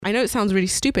I know it sounds really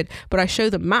stupid, but I show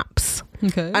them maps.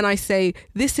 Okay. And I say,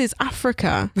 this is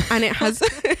Africa, and it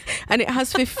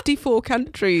has 54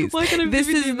 countries. This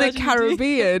is the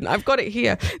Caribbean. I've got it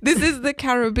here. This is the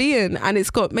Caribbean, and it's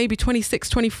got maybe 26,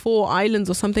 24 islands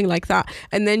or something like that.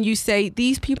 And then you say,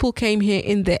 these people came here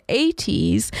in the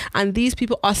 80s, and these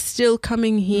people are still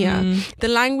coming here. The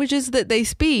languages that they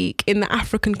speak in the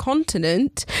African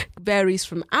continent varies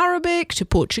from Arabic to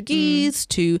Portuguese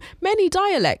to many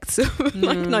dialects of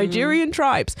like Nigerian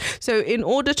tribes. So in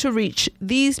order to reach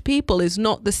these people is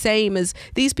not the same as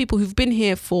these people who've been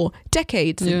here for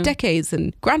decades and decades,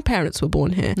 and grandparents were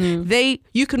born here.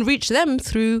 You can reach them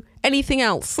through anything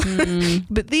else.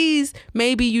 But these,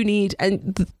 maybe you need,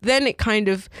 and then it kind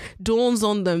of dawns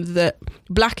on them that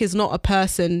black is not a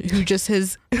person who just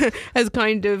has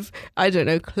kind of, I don't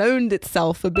know, cloned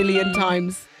itself a billion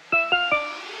times.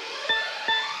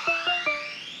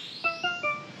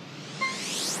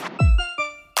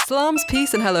 Salams,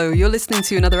 peace and hello. You're listening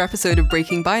to another episode of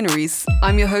Breaking Binaries.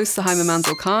 I'm your host, Suhaima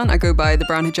Manzoor Khan. I go by The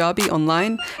Brown Hijabi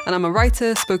online, and I'm a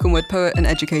writer, spoken word poet and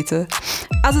educator.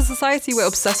 As a society, we're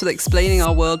obsessed with explaining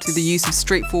our world through the use of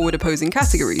straightforward opposing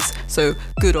categories. So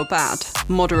good or bad,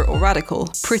 moderate or radical,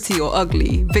 pretty or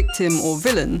ugly, victim or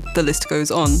villain, the list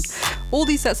goes on. All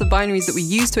these sets of binaries that we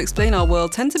use to explain our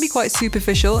world tend to be quite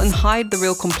superficial and hide the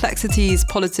real complexities,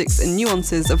 politics and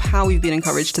nuances of how we've been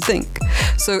encouraged to think.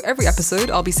 So every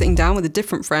episode, I'll be sitting down with a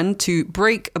different friend to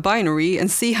break a binary and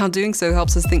see how doing so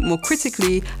helps us think more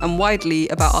critically and widely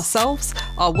about ourselves,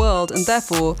 our world, and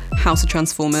therefore how to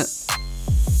transform it.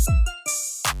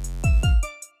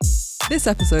 This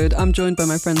episode, I'm joined by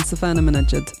my friend Safana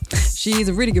Manajed. She's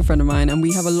a really good friend of mine, and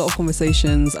we have a lot of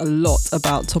conversations, a lot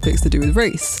about topics to do with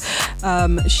race.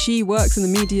 She works in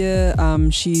the media,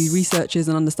 she researches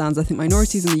and understands, I think,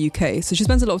 minorities in the UK. So she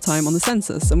spends a lot of time on the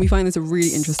census, and we find this a really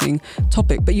interesting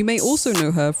topic. But you may also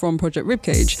know her from Project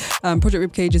Ribcage.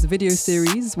 Project Ribcage is a video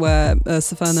series where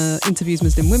Safana interviews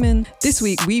Muslim women. This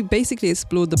week, we basically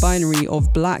explored the binary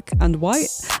of black and white.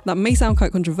 That may sound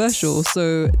quite controversial,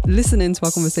 so listen in to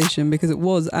our conversation because it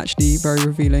was actually very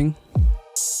revealing.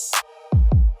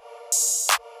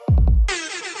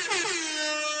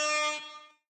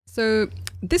 So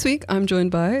this week I'm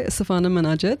joined by Safana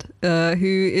Manajed,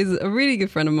 who is a really good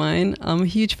friend of mine. I'm a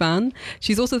huge fan.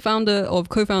 She's also co-founder of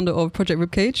Project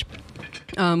Ribcage,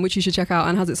 which you should check out,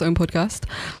 and has its own podcast.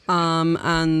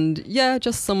 And yeah,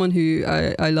 just someone who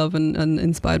I love and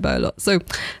inspired by a lot. So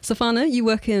Safana, you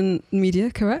work in media,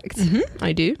 correct? Mm-hmm,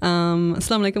 I do.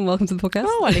 Assalamu alaikum, welcome to the podcast.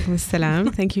 Oh, alaikum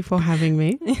assalam. Thank you for having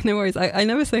me. No worries. I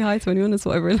never say hi to anyone, that's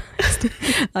what I realized.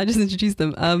 I just introduced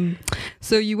them.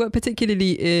 So you work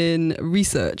particularly in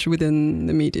research within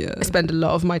the media. I spend a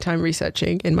lot of my time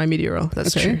researching in my media role.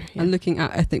 That's true. Yeah. And looking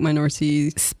at ethnic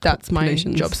minorities. That's my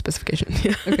job specification.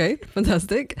 Yeah. Okay,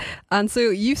 fantastic. And so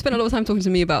you've spent a lot of time talking to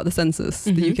me about the census,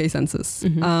 the UK census.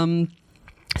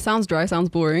 Sounds dry, sounds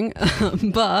boring,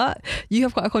 but you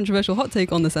have quite a controversial hot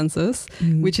take on the census,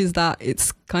 which is that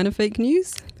it's kind of fake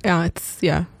news. I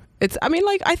mean,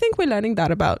 like, I think we're learning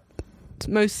that about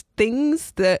most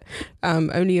things that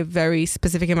only a very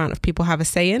specific amount of people have a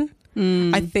say in.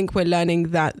 I think we're learning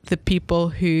that the people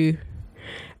who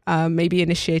maybe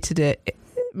initiated it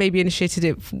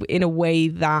in a way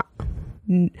that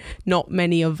not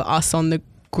many of us on the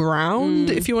ground,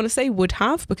 if you want to say, would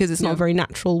have, because it's not a very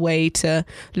natural way to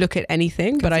look at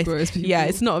anything. But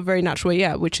it's not a very natural way,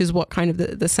 which is what kind of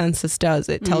the census does.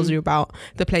 It tells you about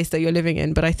the place that you're living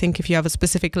in. But I think if you have a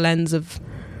specific lens of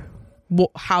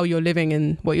how you're living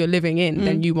and what you're living in,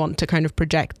 then you want to kind of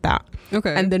project that.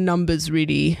 Okay. And the numbers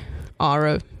really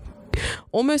are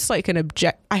almost like an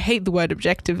I hate the word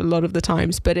objective a lot of the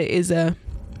times, but it's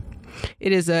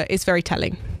very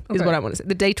telling. Is what I want to say.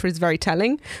 The data is very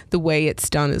telling. The way it's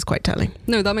done is quite telling.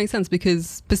 No, that makes sense, because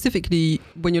specifically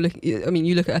when you look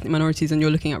at ethnic minorities and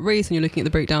you're looking at race and you're looking at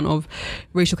the breakdown of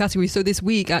racial categories. So this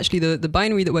week, actually, the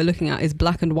binary that we're looking at is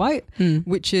black and white,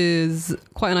 which is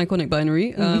quite an iconic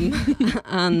binary.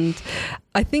 And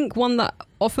I think one that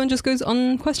often just goes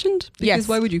unquestioned. Because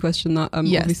why would you question that?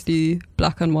 Obviously,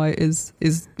 black and white is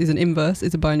an inverse,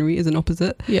 is a binary, is an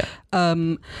opposite. Yeah.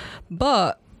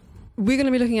 But we're going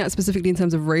to be looking at specifically in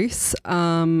terms of race,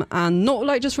 and not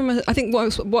like just from I think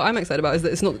what I'm excited about is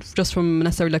that it's not just from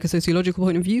necessarily like a sociological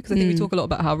point of view, because I think we talk a lot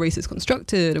about how race is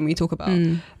constructed, and we talk about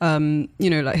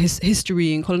like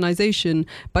history and colonization,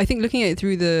 but I think looking at it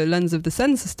through the lens of the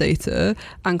census data,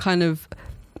 and kind of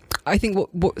I think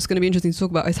what's going to be interesting to talk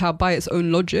about is how, by its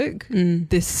own logic,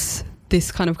 this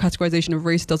kind of categorization of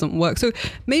race doesn't work. So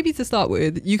maybe to start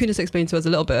with, you can just explain to us a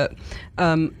little bit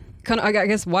kind of, I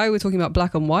guess, why we're talking about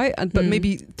black and white, but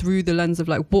maybe through the lens of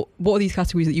like, what are these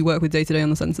categories that you work with day to day on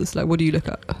the census? Like, what do you look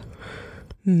at?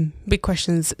 Big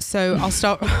questions. So I'll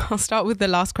start with the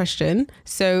last question.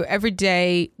 So every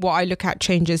day what I look at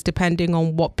changes depending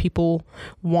on what people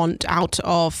want out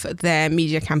of their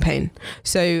media campaign.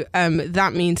 So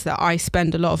that means that I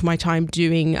spend a lot of my time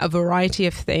doing a variety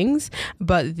of things,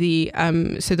 but the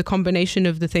combination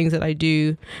of the things that I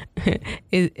do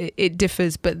it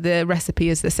differs, but the recipe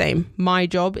is the same. My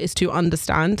job is to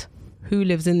understand who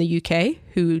lives in the UK,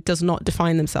 who does not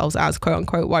define themselves as quote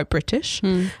unquote white British.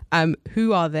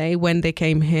 Who are they, when they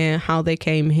came here, how they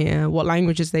came here, what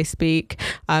languages they speak,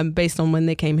 based on when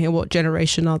they came here, what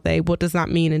generation are they, what does that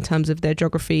mean in terms of their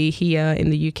geography here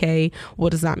in the UK,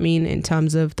 what does that mean in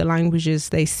terms of the languages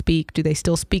they speak, do they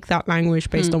still speak that language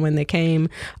based on when they came,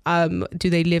 do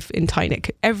they live in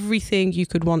Tynek, everything you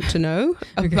could want to know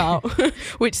about,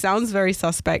 which sounds very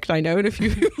suspect, I know, in a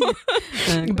few people,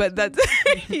 but that's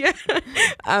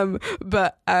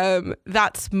but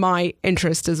that's my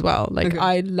interest as well. Like,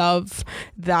 I love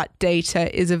that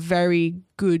data is a very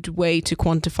good way to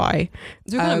quantify.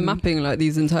 So you're kind of mapping like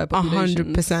these entire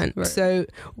populations. 100%. Right.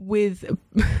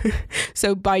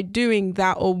 So by doing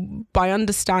that, or by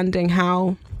understanding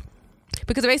how,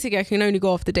 because basically I can only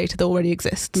go off the data that already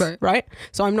exists, right?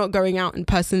 So I'm not going out and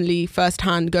personally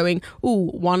firsthand going,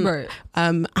 one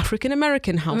African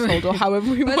American household, or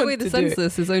however we want to do it. By the way, the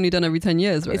census is only done every 10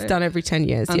 years, right? It's done every 10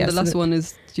 years, and the last one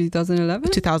is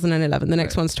 2011? 2011. The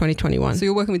next one's 2021. So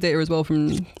you're working with data as well from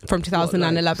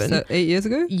 2011. What, 8 years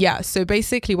ago? Yeah. So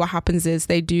basically what happens is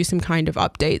they do some kind of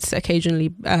updates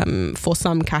occasionally for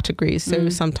some categories. So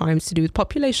sometimes to do with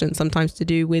population, sometimes to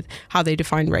do with how they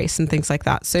define race and things like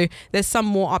that. So there's some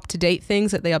more up-to-date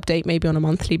things that they update maybe on a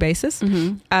monthly basis.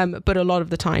 But a lot of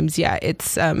the times,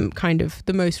 it's kind of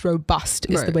the most robust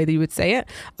is the way that you would say it.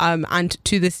 And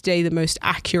to this day, the most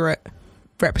accurate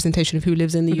representation of who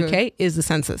lives in the UK is the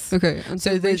census. Okay. And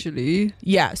so racially?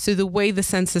 Yeah. So the way the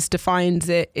census defines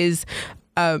it is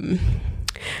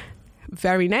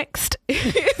very next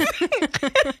is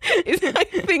I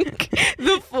think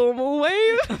the formal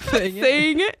way of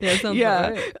saying it. Yeah, sounds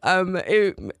right.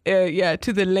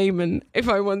 To the layman, if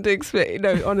I want to explain.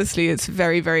 No, honestly, it's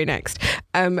very, very next.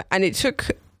 And it took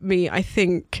me, I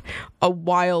think, a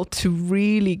while to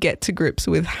really get to grips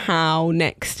with how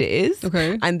next it is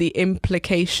and the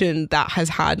implication that has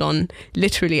had on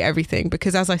literally everything,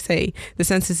 because as I say, the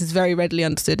census is very readily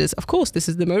understood as, of course, this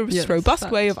is the most robust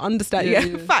way of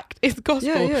understanding fact, it's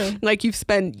gospel, like you've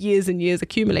spent years and years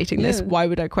accumulating this, why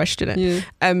would I question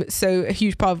it? So a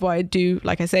huge part of what I do,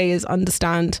 like I say, is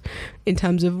understand in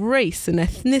terms of race and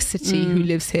ethnicity who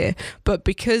lives here, but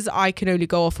because I can only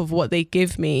go off of what they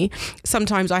give me,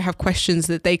 sometimes I have questions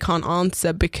that they can't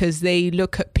answer because they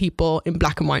look at people in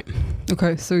black and white.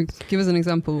 Okay, so give us an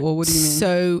example, or what do you mean?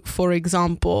 So, for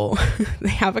example, they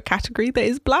have a category that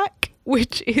is black,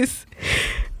 which is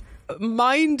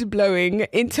mind-blowing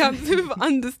in terms of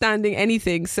understanding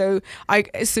anything. So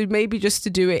maybe just to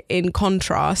do it in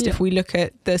contrast, if we look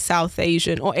at the South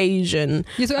Asian or Asian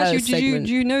so actually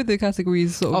do you know the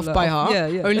categories sort of off by heart?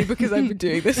 Yeah. Only because I've been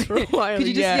doing this for a while. Could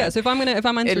you just, so if I'm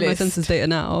entering my census data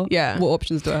now, what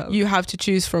options do I have? You have to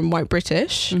choose from white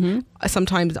British,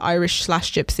 sometimes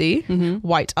Irish/Gypsy,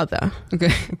 white other.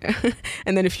 Okay.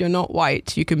 And then if you're not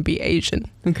white, you can be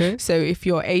Asian. Okay. So if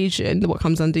you're Asian, what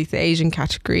comes underneath the Asian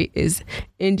category is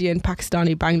Indian,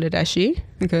 Pakistani, Bangladeshi.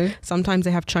 Okay. Sometimes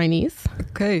they have Chinese.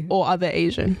 Okay. Or other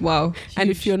Asian. Wow. Huge. And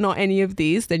if you're not any of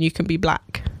these, then you can be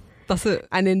black. That's it.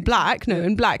 And in black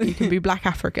you can be black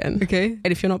African. Okay.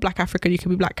 And if you're not black African, you can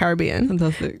be black Caribbean.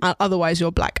 Fantastic. Otherwise,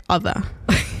 you're black other.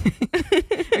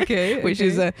 Which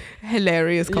is a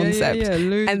hilarious concept.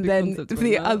 And then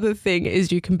the other thing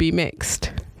is you can be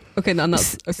mixed. Okay, and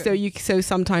that's so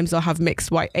sometimes they'll have mixed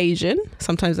white Asian,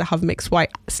 sometimes they'll have mixed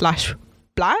white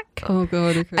 / black. Oh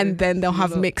god, okay. And then they'll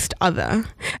have mixed other.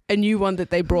 A new one that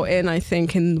they brought in, I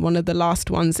think, in one of the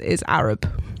last ones is Arab.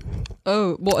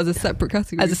 Oh, what, as a separate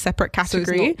category? As a separate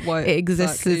category. So it's not white, it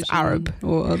exists black, as Asian, Arab.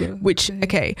 Or other. Which,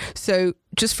 okay, so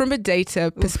just from a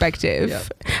data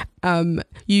perspective,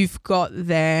 you've got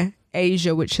there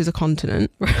Asia, which is a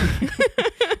continent.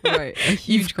 Right, a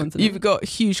huge continent. You've got a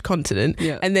huge continent,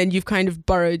 and then you've kind of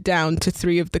burrowed down to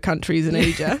 3 of the countries in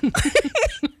Asia.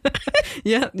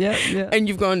 Yeah. And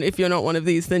you've gone, if you're not one of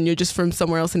these, then you're just from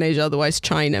somewhere else in Asia, otherwise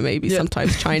China, maybe.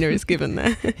 Sometimes China is given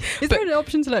there. Is there an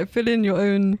option to like fill in your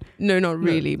own? No, not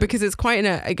really, because it's quite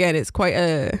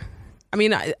I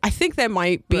mean, I think there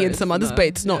might be in some others, but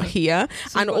it's not here.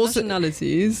 So and also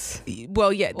nationalities.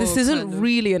 Well, yeah, this isn't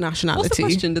really a nationality. What's the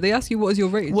question? Do they ask you what is your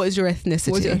race? What is your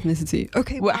ethnicity? What is your ethnicity?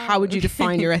 Okay. How would you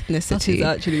define your ethnicity?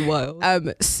 That is actually wild.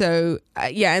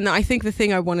 Yeah, and I think the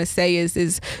thing I want to say is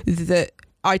that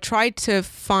I tried to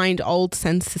find old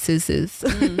censuses,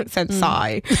 and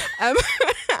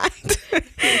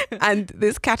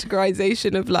this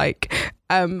categorization of like,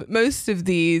 most of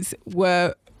these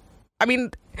were, I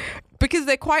mean, because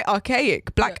they're quite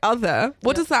archaic. Black other.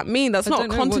 What does that mean? That's not a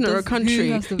continent or a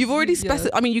country. You've already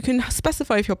specified. I mean, you can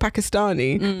specify if you're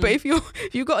Pakistani, but if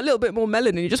you've got a little bit more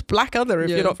melanin, you're just black other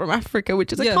if you're not from Africa,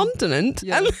 which is a continent.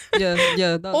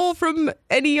 Or from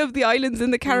any of the islands in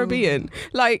the Caribbean.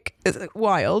 Like, it's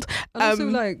wild. And also,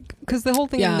 like, because the whole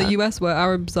thing in the US where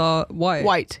Arabs are white.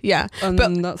 White, yeah.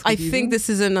 But that's I think this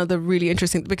is another really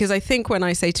interesting, because I think when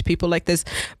I say to people like this,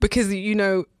 because, you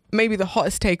know, maybe the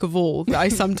hottest take of all that I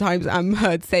sometimes am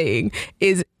heard saying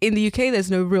is, in the UK there's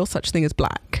no real such thing as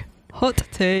black. Hot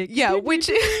take. Yeah, which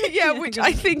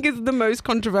I think is the most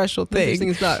controversial thing.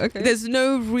 Is black. Okay. There's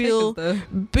no real,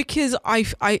 because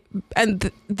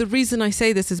the reason I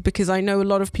say this is because I know a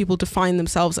lot of people define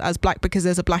themselves as black because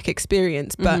there's a black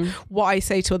experience. But what I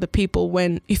say to other people,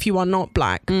 if you are not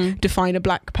black, define a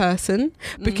black person,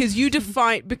 because you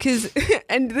define,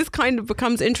 and this kind of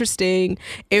becomes interesting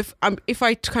if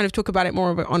I kind of talk about it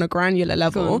more on a granular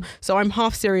level. So I'm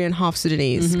half Syrian, half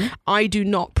Sudanese. I do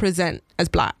not present as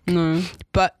black. No.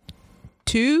 But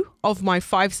 2 of my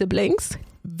 5 siblings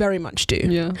very much do.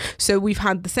 Yeah. So we've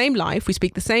had the same life, we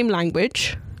speak the same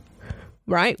language,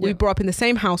 right? Yeah. We brought up in the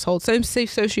same household, same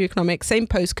socioeconomic, same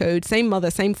postcode, same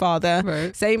mother, same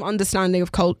father, same understanding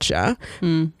of culture.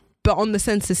 But on the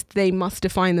census, they must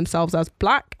define themselves as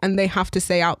black, and they have to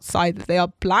say outside that they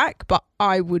are black, but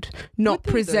I would not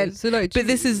present. So like, but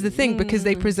this is the thing, because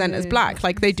they present as black,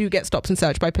 like they do get stopped and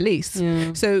searched by police.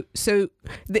 Yeah. So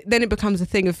then it becomes a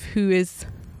thing of who is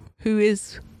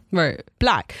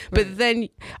black. But then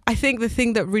I think the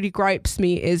thing that really gripes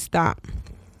me is that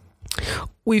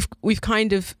we've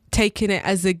kind of taken it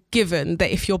as a given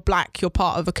that if you're black, you're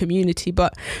part of a community.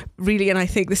 But really, and I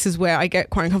think this is where I get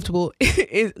quite uncomfortable,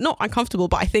 is not uncomfortable,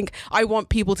 but I think I want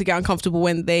people to get uncomfortable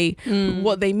when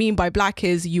what they mean by black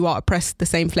is you are oppressed the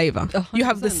same flavor. 100%. You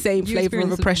have the same flavor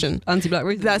of oppression. Anti-black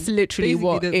racism. That's literally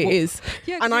what it is.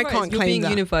 Yeah, and I can't claim being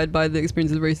that. Unified by the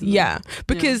experience of racism. Yeah,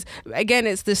 because again,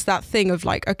 it's that thing of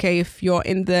like, okay, if you're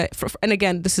in and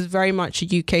again, this is very much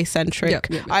UK centric.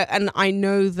 I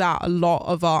know that a lot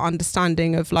of our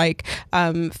understanding of like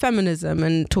feminism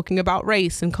and talking about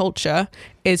race and culture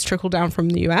is trickled down from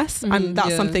the US, and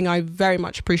that's something I very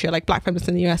much appreciate. Like, black feminists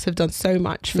in the US have done so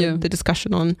much for the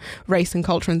discussion on race and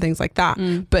culture and things like that.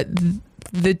 But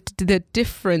the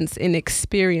difference in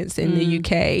experience in the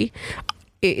UK,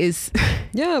 it is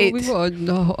we've got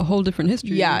a whole different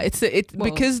history.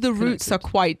 Because the roots are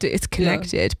it's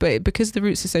connected, but because the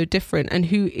roots are so different, and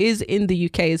who is in the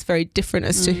UK is very different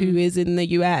as to who is in the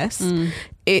US.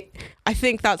 I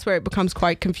think that's where it becomes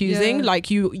quite confusing.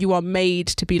 Like you are made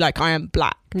to be like, I am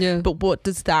black. Yeah. But what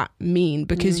does that mean?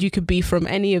 Because you could be from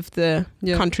any of the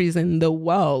countries in the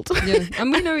world.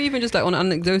 And we know, even just like on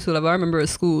an anecdotal level, I remember at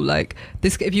school, like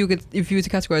this, if you were to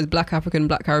categorize black African and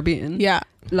black Caribbean,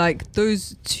 like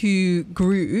those 2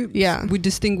 groups would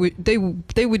distinguish, they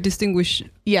would distinguish.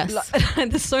 Yes.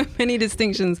 There's so many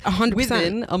distinctions 100%.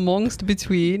 Within, amongst,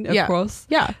 between, across.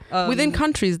 Within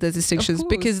countries there's distinctions,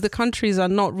 because the countries are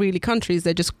not really countries,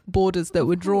 they're just borders that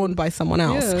were drawn by someone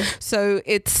else. So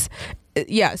it's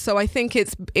so I think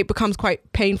it becomes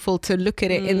quite painful to look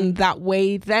at it in that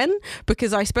way then,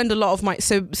 because I spend a lot of my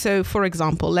so for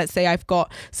example, let's say I've got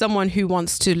someone who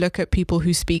wants to look at people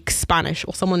who speak Spanish,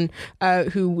 or someone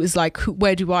who is like,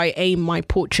 where do I aim my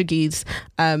Portuguese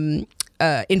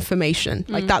information,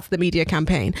 like that's the media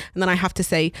campaign, and then I have to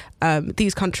say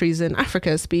these countries in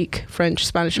Africa speak French,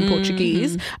 Spanish and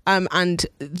Portuguese, and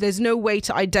there's no way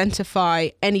to identify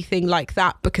anything like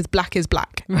that, because black is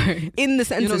black, in the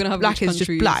sense that black is just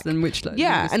black, and which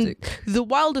and the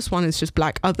wildest one is just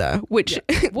black other, which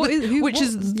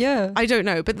I don't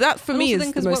know, but that for me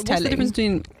is the most telling. What's the difference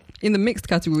between, in the mixed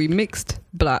category, mixed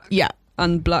black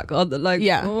and black other, like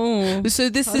so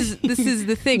this is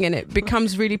the thing, and it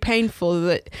becomes really painful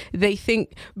that they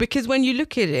think, because when you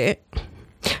look at it,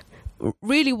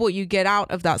 really what you get out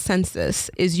of that census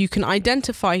is you can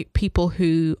identify people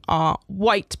who are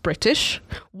white British,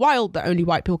 while the only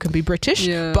white people can be British,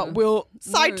 but we'll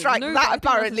sidetrack that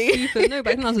apparently. But I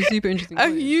think that's a super interesting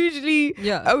point. Hugely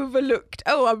overlooked.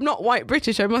 Oh, I'm not white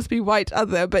British, I must be white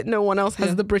other, but no one else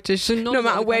has the British, so no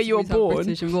matter where you're born.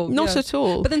 Not at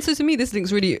all. But then so to me this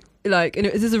links really like, you know,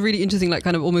 this is a really interesting like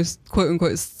kind of almost quote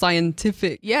unquote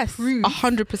scientific proof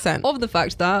 100% of the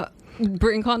fact that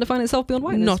Britain can't define itself beyond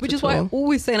whiteness, which is why I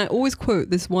always say, and I always quote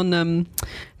this one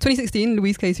 2016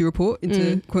 Louise Casey report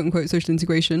into quote unquote social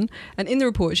integration, and in the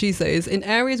report she says in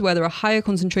areas where there are higher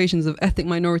concentrations of ethnic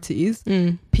minorities,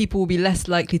 people will be less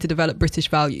likely to develop British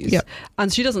values.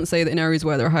 And she doesn't say that in areas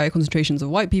where there are higher concentrations of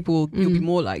white people you'll be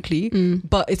more likely,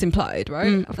 but it's implied,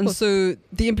 right? And so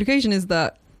the implication is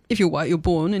that if you're white, you're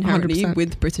born inherently 100%.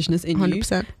 With Britishness in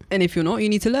 100%. You. And if you're not, you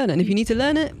need to learn it. And if you need to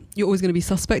learn it, you're always going to be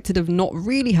suspected of not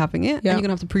really having it. And you're going to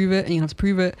have to prove it, and you're going to have to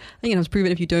prove it, and you're going to have to prove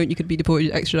it. If you don't, you could be deported,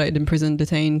 extradited, imprisoned,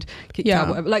 detained, kicked out,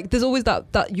 whatever. Like, there's always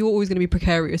that you're always going to be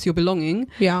precarious, your belonging.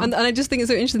 And I just think it's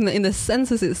so interesting that in the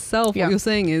census itself, what you're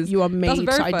saying is you are made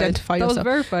to identify yourself. That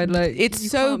was verified. Like,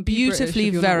 it's so beautifully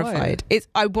verified.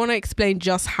 I want to explain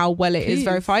just how well it is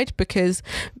verified, because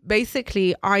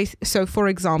basically so for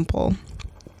example,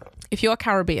 if you're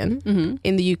Caribbean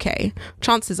in the UK,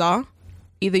 chances are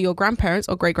either your grandparents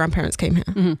or great-grandparents came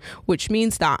here, which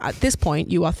means that at this point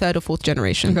you are third or fourth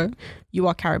generation. Okay. You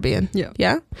are Caribbean.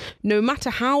 Yeah. No matter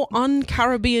how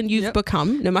un-Caribbean you've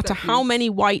become, no matter how many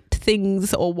white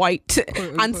things or white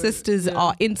ancestors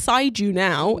are inside you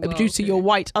now due to your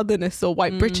white otherness or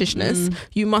white Britishness,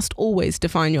 you must always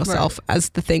define yourself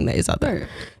as the thing that is other.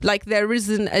 Like, there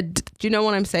isn't a... Do you know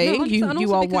what I'm saying? No,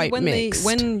 you are white mixed.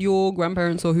 When your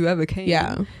grandparents or whoever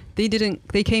came...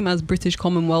 They came as British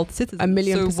Commonwealth citizens.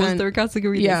 1,000,000%. So was there a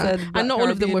category that said and not all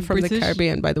of them were from British? The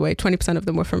Caribbean, by the way. 20% of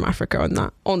them were from Africa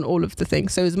on all of the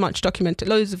things. So it's much documented.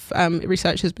 Loads of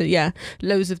research has been,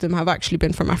 loads of them have actually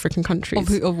been from African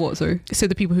countries. Of what, sorry? So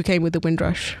the people who came with the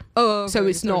Windrush. Oh, okay. So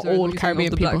it's not all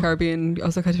Caribbean people. Black Caribbean. I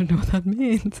was like, I don't know what that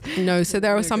means. No, so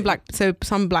there are some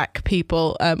black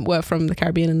people were from the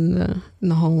Caribbean in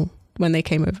the whole, when they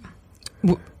came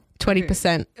over.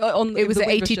 20%. It was an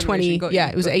 80-20.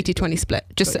 It was an 80-20 split.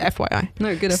 Just FYI.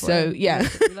 No, good FYI. So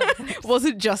it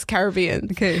wasn't just Caribbean.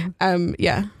 Okay.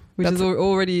 Which has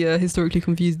already historically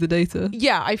confused the data.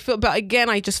 Yeah, but again,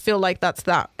 I just feel like that's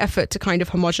that effort to kind of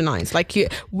homogenize, like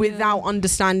without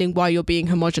understanding why you're being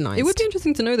homogenized. It would be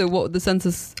interesting to know though what the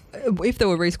census, if there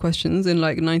were race questions in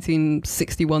like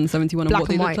 1961, 71, and what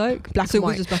they looked like. Black and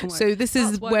white. So this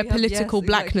is where political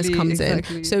blackness comes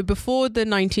in. So before the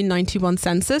 1991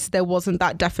 census, there wasn't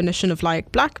that definition of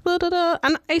like black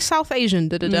and a South Asian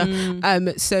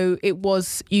so it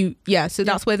was so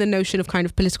that's where the notion of kind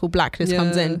of political blackness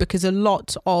comes in, because a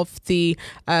lot of the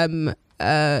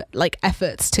like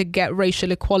efforts to get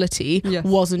racial equality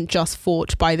wasn't just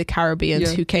fought by the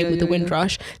Caribbeans who came with the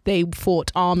Windrush. They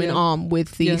fought arm in arm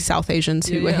with the South Asians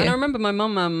who were here. And I remember my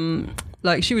mum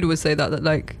like she would always say that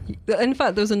like in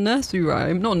fact there was a nursery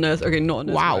rhyme, not a nursery rhyme.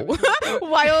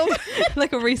 Wild.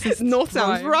 Like a racist North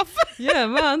sounds rough. Yeah,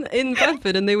 man, in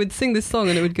Bradford, and they would sing this song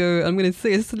and it would go, I'm going to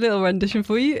sing a little rendition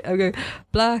for you. I go,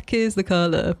 black is the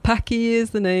colour, Packy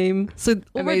is the name. So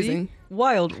amazing.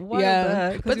 Wild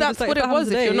but that's what it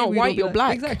was. If you're not white, you're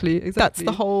black. Exactly. That's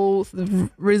the whole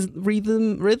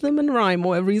rhythm and rhyme,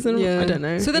 or a reason. I don't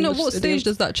know. So then at what stage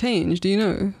does that change? Do you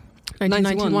know?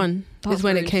 1991 is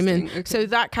when it came in. Okay. So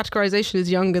that categorization is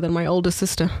younger than my older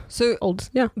sister. So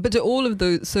but do all of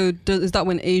those? So is that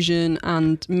when Asian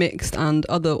and mixed and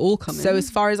other all come in? So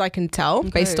as far as I can tell,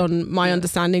 based on my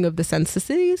understanding of the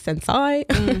censi,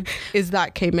 is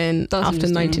that came in after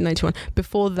 1991.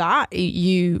 Before that,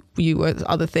 you were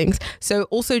other things. So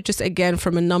also just again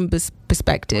from a numbers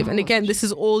perspective, and again this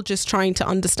is all just trying to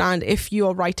understand if you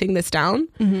are writing this down,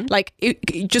 like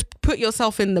just put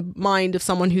yourself in the mind of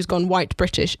someone who's gone white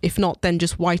British, if not then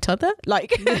just white other,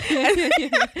 like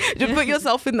just put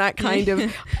yourself in that kind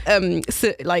of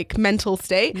like mental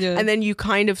state, and then you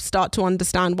kind of start to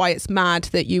understand why it's mad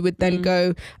that you would then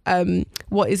go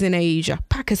what is in Asia?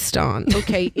 Pakistan,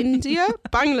 okay. India,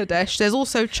 Bangladesh, there's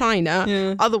also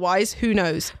China, otherwise who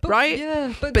knows,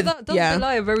 right? But that does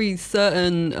belie a very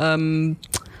certain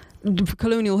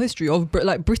colonial history of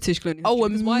like British colonial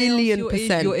history.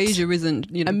 1,000,000%. Your Asia isn't,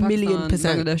 you know, 1,000,000%.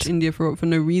 Bangladesh, India for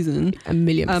no reason.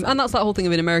 1,000,000%. And that's that whole thing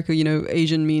of in America, you know,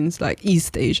 Asian means like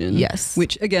East Asian. Yes.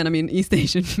 Which again, I mean, East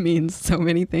Asian means so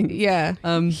many things. Yeah.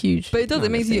 Huge. But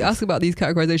it makes you ask about these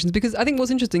categorizations, because I think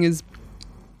what's interesting is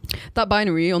that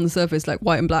binary on the surface, like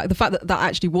white and black, the fact that that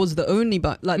actually was the only,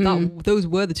 but like that, those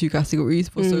were the two categories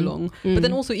for so long. But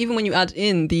then also, even when you add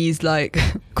in these like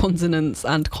consonants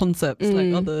and concepts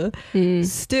like other,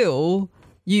 still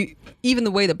even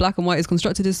the way that black and white is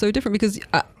constructed is so different, because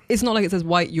it's not like it says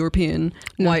white European,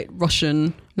 white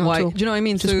Russian, white. Do you know what I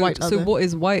mean? Just white. So what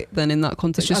is white then in that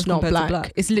context? It's just not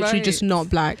black. It's literally just not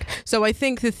black. So I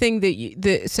think the thing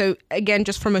that so again,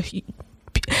 just from a,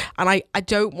 and I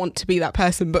don't want to be that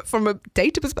person, but from a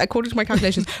data perspective, according to my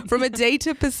calculations, from a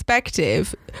data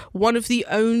perspective, one of the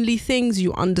only things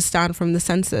you understand from the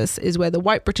census is where the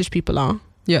white British people are.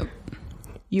 Yeah.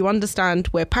 You understand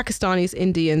where Pakistanis,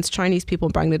 Indians, Chinese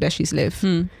people, and Bangladeshis live,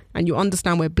 and you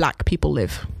understand where black people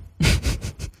live.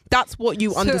 That's what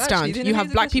you understand. Actually, you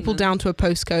have black people down to a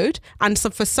postcode, and so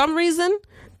for some reason,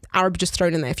 Arab just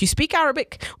thrown in there. If you speak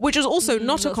Arabic, which is also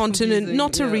not a continent, confusing.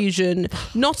 not a region,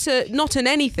 not an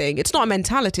anything. It's not a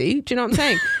mentality. Do you know what I'm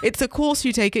saying? It's a course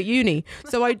you take at uni.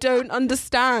 So I don't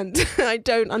understand. I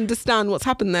don't understand what's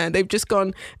happened there. They've just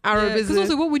gone Arab is because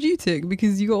also, what would you tick?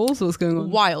 Because you got all sorts going on.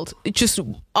 Wild. It's just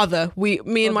other.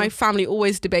 Me and my family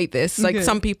always debate this. Like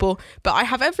some people, but I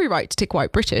have every right to tick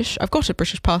white British. I've got a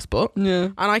British passport.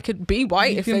 Yeah. And I could be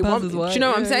white if they want. White. Do you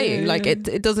know what I'm saying? Like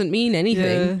it doesn't mean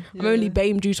anything. I'm only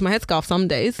BAME due to my headscarf some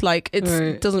days. Like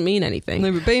it doesn't mean anything.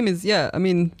 No, but BAME is I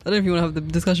mean, I don't know if you want to have the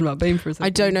discussion about BAME for a second.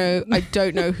 I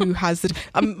don't know who has it.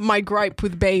 My gripe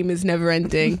with BAME is never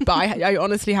ending, but I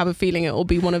honestly have a feeling it will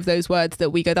be one of those words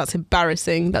that we go, that's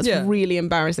embarrassing. That's really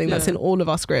embarrassing. That's in all of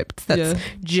our scripts. That's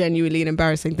genuinely an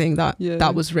embarrassing thing that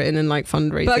was written in like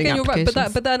fundraising. But again, you're right.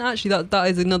 But then actually that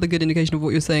is another good indication of what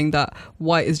you're saying, that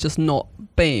white is just not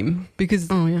BAME, because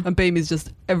and BAME is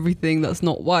just everything that's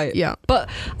not white. Yeah. But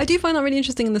I do find that really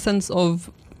interesting in the sense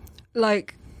of,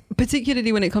 like,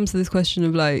 particularly when it comes to this question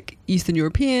of like Eastern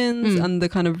Europeans and the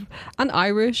kind of, and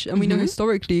Irish, and we know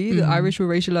historically the Irish were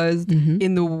racialized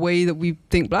in the way that we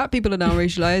think black people are now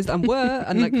racialized and were,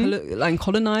 and like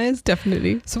colonized.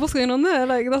 Definitely. So what's going on there?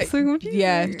 Like, that's so confusing.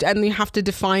 Yeah, and you have to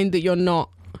define that you're not,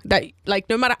 that like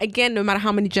no matter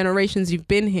how many generations you've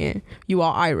been here, you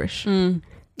are Irish.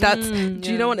 That's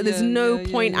do you know what? There's no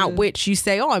point at which you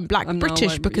say, "Oh, I'm black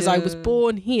British because I was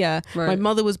born here. Right. My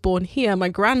mother was born here. My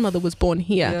grandmother was born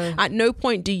here." Yeah. At no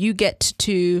point do you get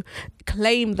to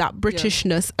claim that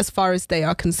Britishness as far as they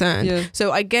are concerned. Yeah.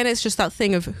 So again, it's just that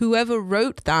thing of whoever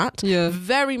wrote that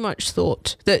very much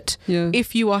thought that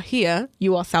if you are here,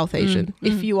 you are South Asian.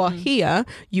 If you are here,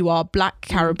 you are Black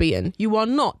Caribbean. You are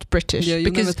not British,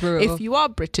 because if you are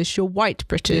British, you're white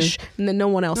British, and then no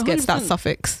one else gets that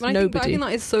suffix. Nobody. I think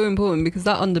that is so important, because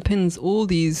that underpins all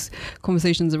these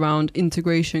conversations around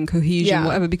integration, cohesion,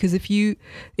 whatever. Because if you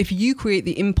create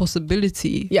the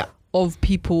impossibility of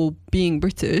people being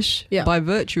British by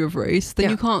virtue of race, then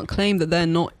you can't claim that they're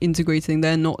not integrating,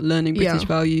 they're not learning British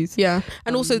values. Yeah.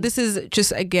 And also, this is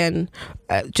just, again,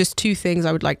 just two things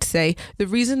I would like to say. The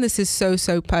reason this is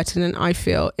so pertinent, I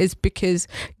feel, is because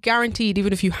guaranteed,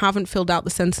 even if you haven't filled out the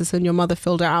census and your mother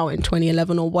filled it out in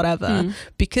 2011 or whatever,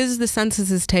 because the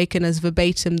census is taken as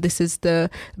verbatim, this is the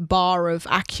bar of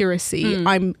accuracy,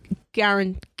 I'm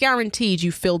guaranteed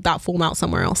you filled that form out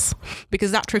somewhere else,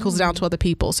 because that trickles down to other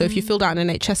people. So if you filled out an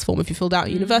NHS form, if you filled out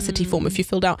a university form, if you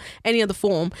filled out any other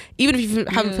form, even if you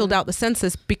haven't filled out the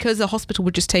census, because a hospital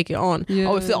would just take it on,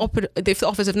 or if the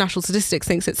Office of National Statistics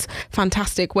thinks it's a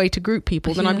fantastic way to group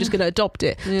people, then I'm just going to adopt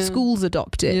it. Schools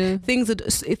adopt it. Things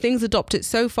adopt it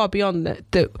so far beyond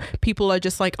that people are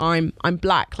just like, I'm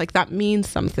black, like that means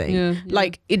something.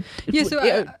 Like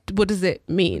what does it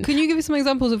mean? Can you give me some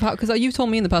examples of how, because you've told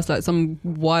me in the past like some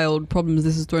wild problems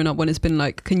this has thrown up when it's been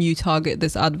like, can you target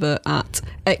this advert at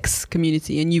X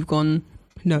community, and you've gone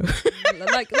no.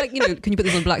 like can you put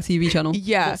this on Black TV channel?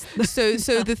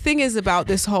 So the thing is about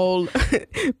this whole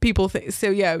people thing,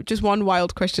 so just one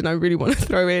wild question I really want to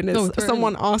throw in is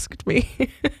someone asked me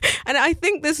and I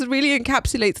think this really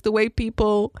encapsulates the way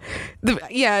people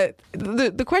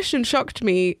the question shocked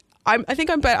me. I think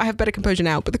I have better composure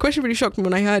now, but the question really shocked me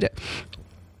when I heard it.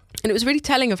 And it was really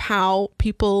telling of how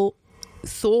people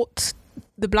thought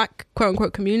the black quote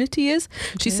unquote community is.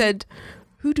 She said,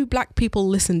 "Who do black people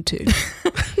listen to?"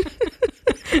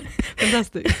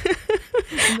 Fantastic.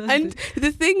 And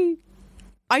the thing,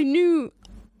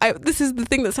 this is the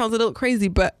thing that sounds a little crazy,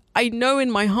 but I know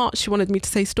in my heart she wanted me to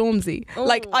say Stormzy.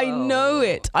 I know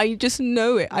it. I just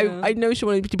know it. Yeah. I know she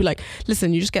wanted me to be like,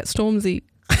 listen, you just get Stormzy.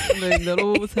 They'll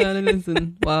all turn and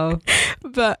listen. Wow.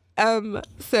 But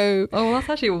so that's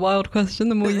actually a wild question.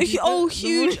 The more you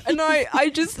huge. And I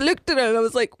just looked at her and I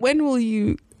was like, when will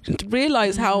you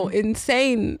realize how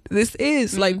insane this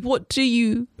is. Like, what do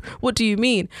you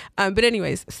mean? But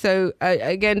anyways, so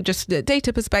again, just the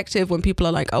data perspective, when people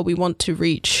are like, oh, we want to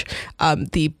reach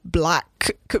the black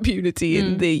community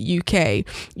in the UK,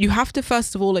 you have to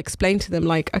first of all explain to them,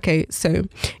 like, okay, so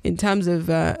in terms of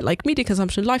like media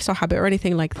consumption, lifestyle habit, or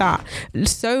anything like that,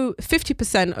 so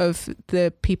 50% of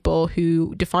the people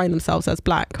who define themselves as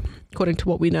black, according to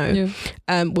what we know,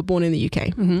 were born in the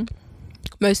UK.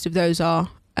 Most of those are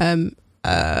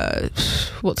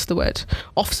what's the word,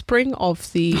 offspring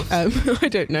of the I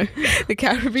don't know, the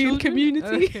Caribbean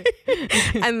community.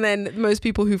 And then most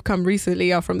people who've come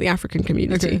recently are from the African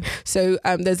community. So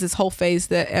there's this whole phase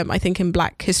that I think in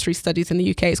black history studies in the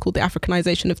UK is called the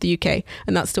Africanization of the UK,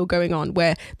 and that's still going on,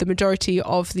 where the majority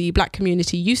of the black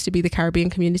community used to be the Caribbean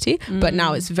community, but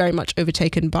now it's very much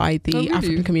overtaken by the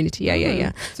African community.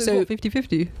 So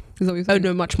 50-50. Oh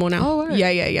no, much more now. Oh, right.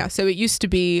 Yeah. So it used to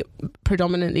be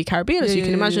predominantly Caribbean, as you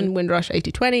can imagine, Windrush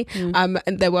 80-20.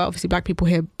 And there were obviously black people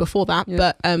here before that.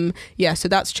 But so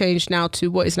that's changed now to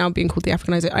what is now being called the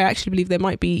Africanization. I actually believe there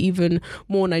might be even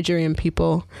more Nigerian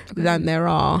people than there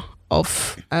are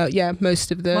of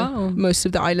most of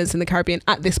the islands in the Caribbean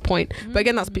at this point. But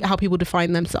again, that's how people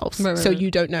define themselves. So you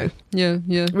don't know.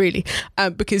 Really.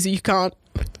 Because you can't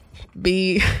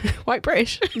be white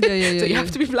British. So you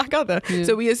have to be black other.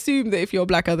 So we assume that if you're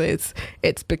black other,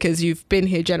 it's because you've been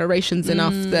here generations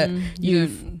enough that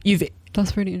you've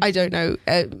that's really I don't know,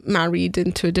 married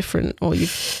into a different, or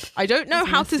you've, I don't know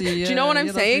how to, do you know what I'm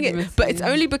saying? Really but it's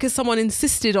only because someone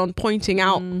insisted on pointing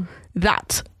out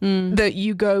that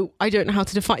you go, I don't know how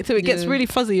to define. So it gets really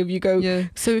fuzzy if you go.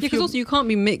 So if because also you can't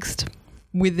be mixed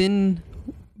within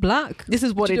black. This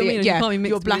is what it is. You can't be mixed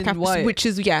you're black white. which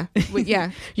is you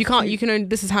can't. You can only.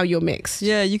 This is how you're mixed.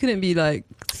 Yeah, you couldn't be like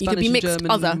Spanish, you could be mixed German,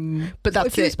 other, but that's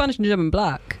if you're Spanish and German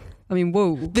black. I mean,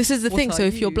 whoa. This is the thing. So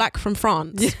if you're black from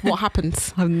France, what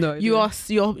happens? I have no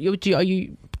idea. Are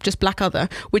you just black other?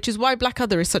 Which is why black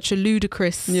other is such a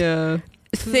ludicrous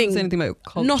thing. Anything about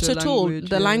culture, not at all.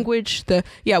 The language,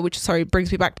 which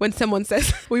brings me back when someone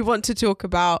says we want to talk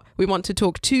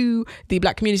to the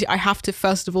black community, I have to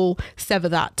first of all sever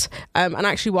that. And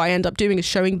actually what I end up doing is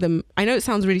showing them, I know it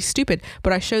sounds really stupid,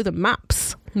 but I show them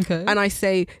maps. And I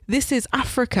say, this is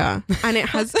Africa, and it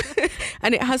has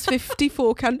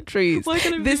 54 countries.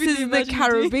 This is the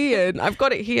Caribbean. I've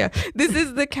got it here. This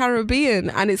is the Caribbean,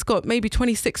 and it's got maybe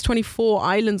 26, 24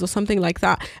 islands or something like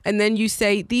that. And then you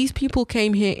say, these people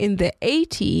came here in the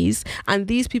 80s, and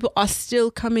these people are still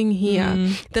coming here.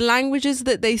 The languages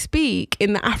that they speak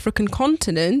in the African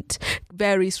continent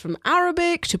varies from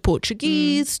Arabic to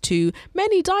Portuguese to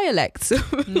many dialects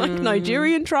like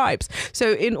Nigerian tribes.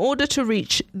 So in order to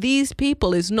reach these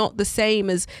people is not the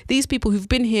same as these people who've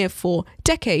been here for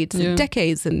decades and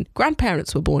decades, and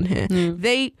grandparents were born here.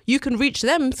 You can reach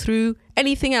them through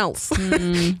anything else.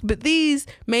 But these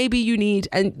maybe you need,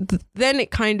 and then it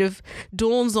kind of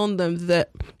dawns on them that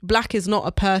black is not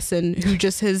a person who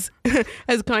just has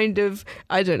kind of,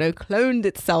 I don't know, cloned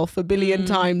itself a billion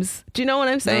times. Do you know what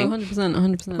I'm saying? No,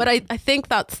 100%. But I think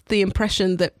that's the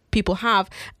impression that people have,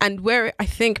 and where it, I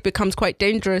think, becomes quite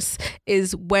dangerous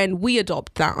is when we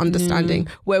adopt that understanding,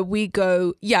 where we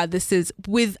go, this is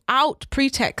without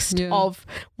pretext of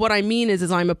what I mean is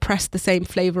I'm oppressed the same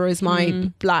flavor as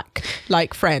my black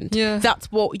like friend.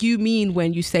 That's what you mean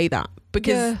when you say that.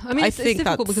 Because I mean, it's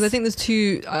difficult because I think there's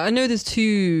two.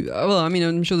 Well, I mean,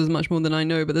 I'm sure there's much more than I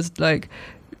know, but there's like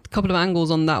a couple of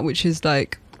angles on that, which is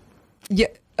like,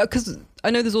 because I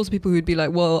know there's also people who'd be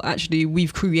like, well, actually,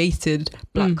 we've created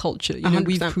black culture. You know, 100%.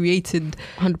 we've created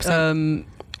 100%.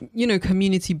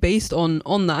 Community based on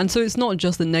that, and so it's not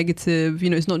just the negative.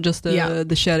 It's not just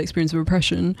the shared experience of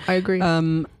oppression. I agree.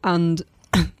 And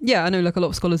I know like a lot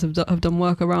of scholars have done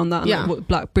work around that, and like what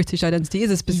black British identity is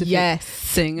a specific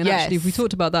thing. And actually, if we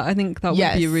talked about that, I think that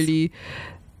would be a really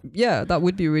that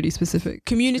would be really specific.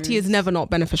 Community is never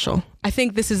not beneficial. I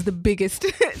think this is the biggest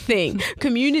thing.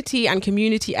 Community and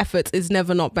community efforts is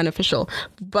never not beneficial.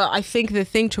 But I think the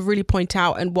thing to really point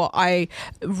out, and what I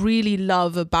really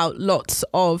love about lots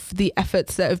of the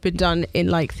efforts that have been done in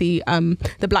like the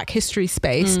Black history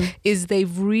space, is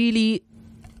they've really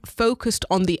focused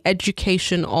on the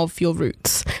education of your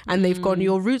roots, and they've gone,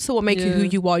 your roots are what make you who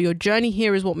you are, your journey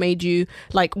here is what made you,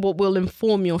 like, what will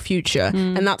inform your future.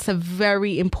 And that's a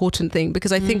very important thing,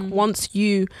 because I think once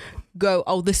you go,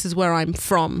 oh, this is where I'm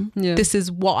from, this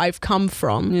is what I've come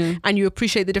from, and you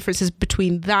appreciate the differences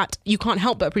between that, you can't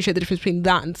help but appreciate the difference between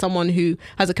that and someone who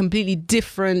has a completely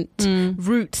different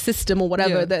root system or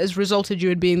whatever that has resulted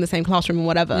you in being in the same classroom or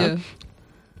whatever.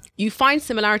 You find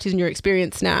similarities in your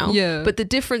experience now, but the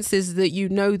differences that you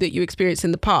know that you experienced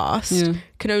in the past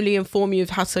can only inform you of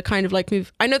how to kind of like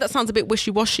move. I know that sounds a bit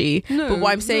wishy-washy, but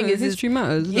what I'm saying is history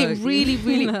matters. It really,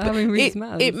 really, matters.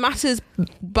 It matters,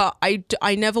 but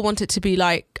I never want it to be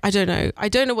like, I don't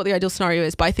know what the ideal scenario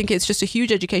is, but I think it's just a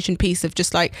huge education piece of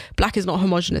just like, black is not a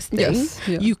homogenous thing. Yes,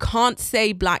 yeah. You can't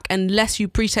say black unless you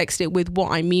pretext it with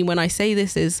what I mean when I say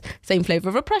this is same flavor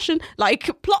of oppression, like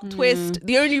plot twist.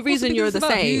 The only reason you're the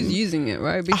same. Who's using it,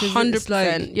 right? Because 100%,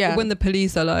 like, yeah. When the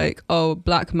police are like, oh,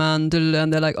 black man,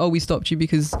 and they're like, oh, we stopped you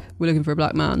because we're looking for a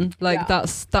black man. Like that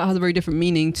has a very different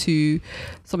meaning to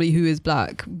somebody who is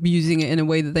black using it in a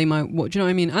way that they might. Do you know what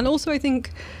I mean? And also, I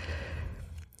think.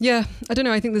 Yeah, I don't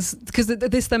know. I think this, because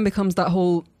this then becomes that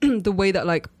whole the way that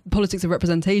like politics of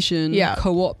representation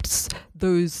co-opts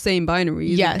those same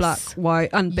binaries, black,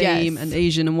 white, and BAME and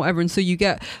Asian and whatever. And so you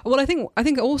get. Well, I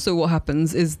think also what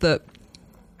happens is that,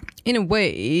 in a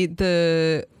way,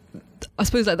 I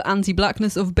suppose like the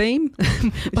anti-blackness of BAME,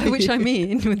 by which I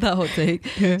mean, with that hot take,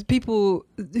 people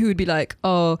who would be like,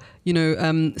 oh, you know,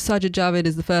 Sajid Javid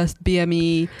is the first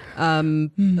BME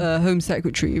Home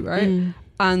Secretary, right?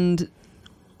 And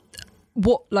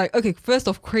what, like, okay, first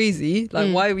off, crazy,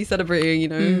 like, why are we celebrating, you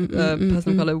know,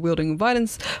 person of color wielding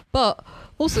violence? But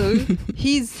also,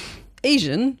 he's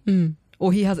Asian,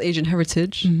 or he has Asian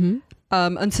heritage.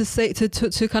 And to say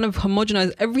to kind of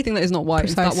homogenize everything that is not white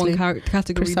into that one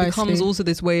category becomes also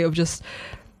this way of just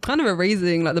kind of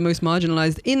erasing like the most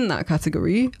marginalized in that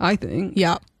category, I think.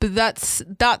 Yeah, but that's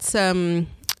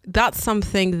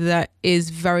something that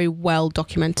is very well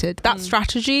documented. That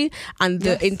strategy and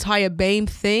the entire BAME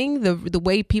thing, the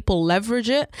way people leverage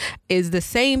it, is the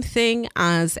same thing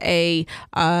as a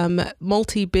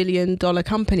multi-billion-dollar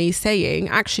company saying,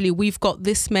 actually, we've got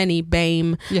this many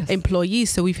BAME employees,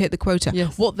 so we've hit the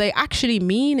quota. What they actually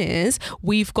mean is,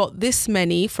 we've got this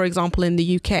many, for example, in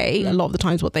the UK, a lot of the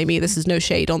times what they mean, this is no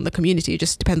shade on the community, it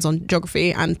just depends on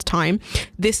geography and time,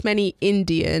 this many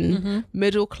Indian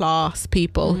middle-class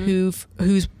people whose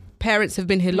parents have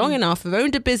been here long enough, have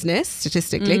owned a business,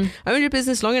 statistically, owned a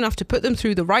business long enough to put them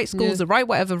through the right schools, the right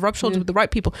whatever, rub shoulders with the right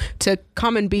people to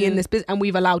come and be in this business, and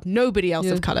we've allowed nobody else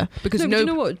of colour. Because you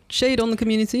know what? Shade on the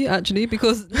community, actually,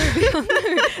 because...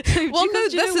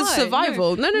 This is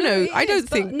survival. No, I don't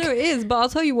think... No, it is, but I'll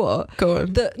tell you what. Go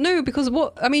on. Because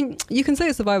what... I mean, you can say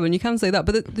it's survival and you can say that,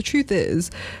 but the truth is,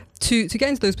 to get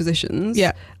into those positions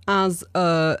as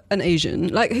an Asian,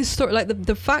 like, like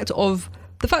the fact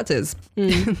is,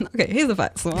 okay, here's the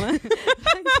facts.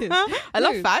 I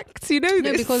love facts, you know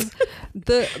this. Because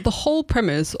the whole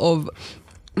premise of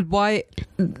why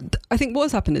I think what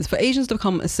has happened is for Asians to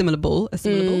become assimilable,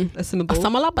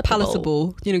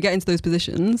 palatable, you know, get into those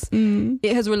positions,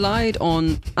 it has relied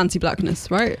on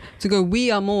anti-blackness, right? To go, we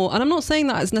are more, and I'm not saying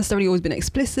that it's necessarily always been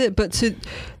explicit, but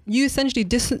you essentially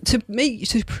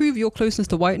to prove your closeness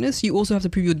to whiteness, you also have to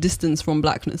prove your distance from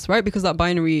blackness, right? Because that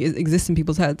binary exists in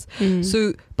people's heads.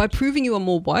 So by proving you are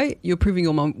more white, you're proving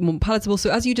you're more palatable.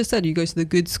 So as you just said, you go to the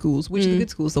good schools. Which are the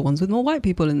good schools? The ones with more white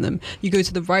people in them. You go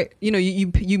to the right, you know,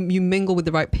 you mingle with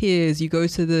the right peers. You go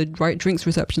to the right drinks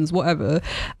receptions, whatever.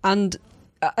 And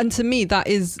to me, that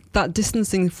is that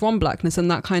distancing from blackness and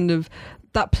that kind of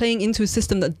that playing into a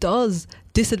system that does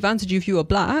disadvantage you if you are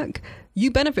black. You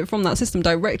benefit from that system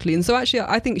directly. And so actually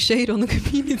I think shade on the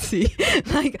community,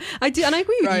 like I do, and I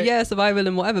agree with you, survival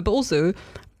and whatever, but also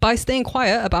by staying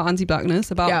quiet about anti-blackness,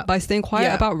 by staying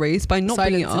quiet about race, by not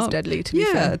bringing it up, is deadly, to be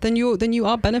fair. then you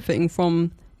are benefiting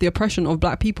from the oppression of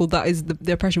black people. That is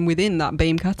the oppression within that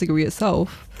BAME category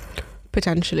itself.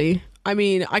 Potentially. I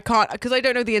mean, I can't, because I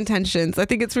don't know the intentions. I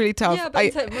think it's really tough. Yeah,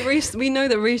 but race, we know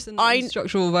that race and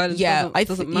structural violence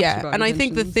doesn't match about and I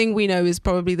think the thing we know is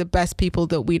probably the best people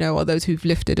that we know are those who've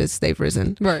lifted as they've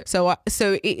risen. Right. So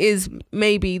it is,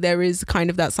 maybe there is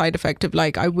kind of that side effect of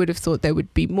like, I would have thought there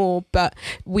would be more, but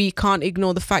we can't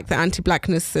ignore the fact that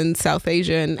anti-blackness in South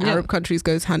Asia and Arab countries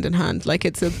goes hand in hand. Like,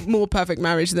 it's a more perfect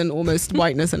marriage than almost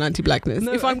whiteness and anti-blackness.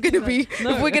 If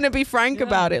we're going to be frank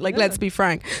about it, like, let's be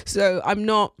frank. So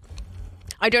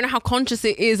I don't know how conscious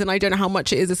it is, and I don't know how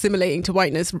much it is assimilating to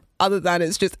whiteness, other than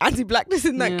it's just anti-blackness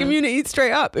in that community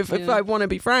straight up. If I want to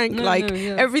be frank,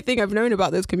 everything I've known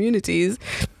about those communities,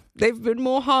 they've been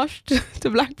more harsh to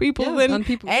black people than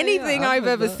anything I've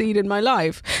ever seen in my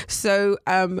life. So,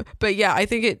 but yeah, I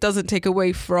think it doesn't take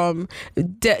away from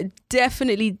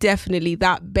definitely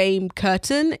that BAME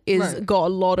curtain is got a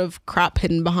lot of crap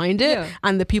hidden behind it,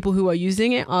 and the people who are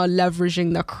using it are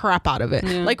leveraging the crap out of it.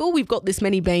 Like, oh, we've got this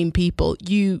many BAME people.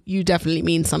 You definitely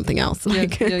mean something else.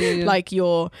 Like, like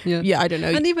you're, I don't know.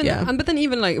 And even, but then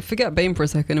even like forget BAME for a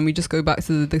second, and we just go back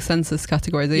to the census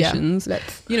categorizations.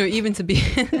 You know, even to be.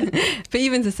 But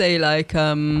even to say like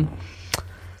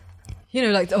you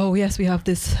know, like, oh yes, we have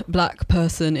this black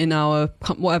person in our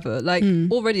whatever, like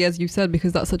already, as you said,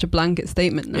 because that's such a blanket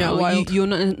statement now. You're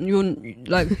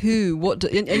like, who, what,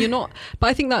 and you're not. But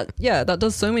I think that that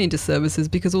does so many disservices,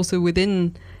 because also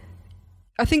within,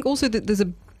 I think also that there's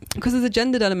a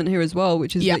gendered element here as well,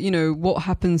 which is that, you know, what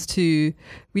happens to,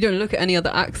 we don't look at any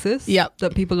other axis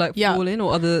that people like fall in,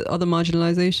 or other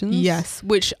marginalizations. Yes,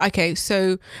 which, okay,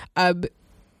 so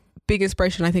big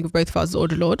inspiration I think of both of us is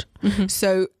Audre Lorde.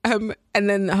 So and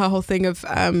then her whole thing of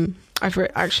I've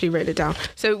actually written it down.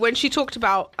 So when she talked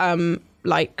about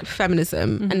like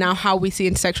feminism and now how we see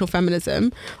intersectional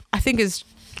feminism, I think is,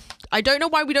 I don't know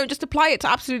why we don't just apply it to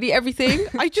absolutely everything.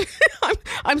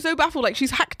 I'm so baffled. Like,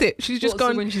 she's hacked it. She's just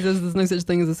gone. So when she says there's no such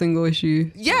thing as a single issue.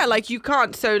 Yeah, like you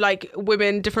can't. So like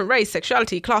women, different race,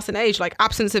 sexuality, class and age, like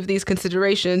absence of these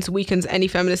considerations weakens any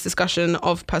feminist discussion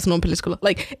of personal and political.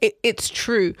 Like it's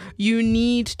true. You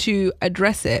need to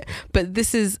address it. But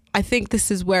I think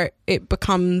this is where it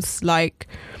becomes like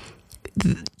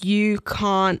you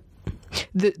can't,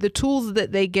 the tools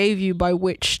that they gave you by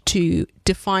which to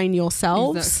define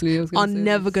yourselves are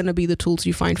never going to be the tools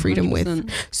you find freedom 100%.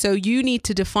 With. So you need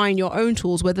to define your own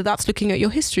tools, whether that's looking at your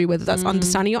history, whether that's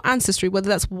understanding your ancestry, whether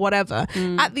that's whatever.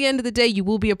 At the end of the day, you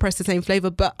will be oppressed the same flavor,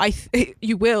 but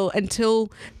you will,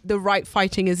 until the right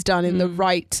fighting is done in the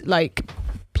right like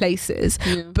places.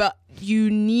 But you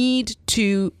need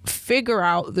to figure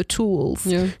out the tools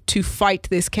to fight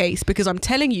this case, because I'm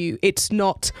telling you, it's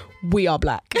not we are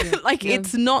black.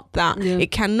 It's not that. It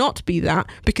cannot be that,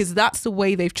 because that's the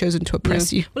way they've chosen to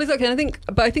oppress you. Well, exactly. And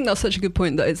I think that's such a good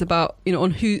point, that it's about, you know,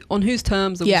 on whose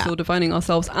terms are we still defining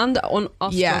ourselves, and on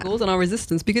our struggles and our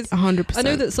resistance. Because 100%. I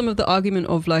know that some of the argument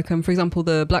of like, for example,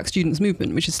 the Black Students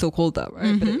Movement, which is still called that,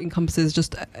 right? But it encompasses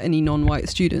just any non-white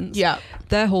students.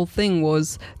 Their whole thing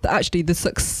was that actually the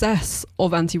success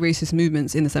of anti-racist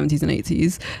movements in the 70s and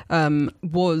 80s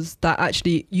was that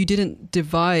actually you didn't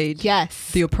divide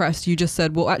the oppressed. You just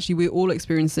said, well, actually we're all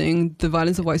experiencing the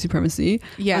violence of white supremacy.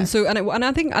 And so I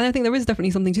think there is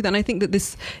definitely something to that. And I think that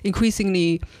this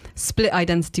increasingly split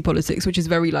identity politics, which is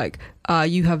very like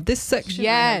you have this section,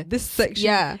 this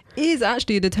section, is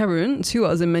actually a deterrent to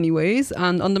us in many ways,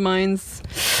 and undermines,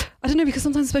 I don't know, because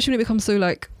sometimes, especially when it becomes so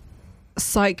like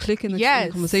cyclic in the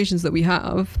conversations that we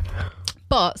have.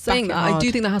 But saying that, I do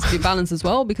think there has to be a balance as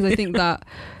well, because I think that,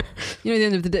 you know, at the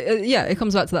end of the day, it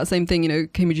comes back to that same thing. You know,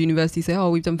 Cambridge University say, oh,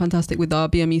 we've done fantastic with our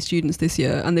BME students this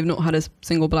year, and they've not had a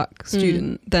single black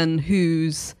student. Then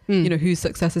whose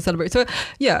success is celebrated? So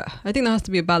I think there has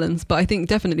to be a balance. But I think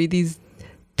definitely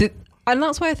and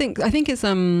that's why I think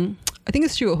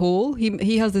it's Stuart Hall.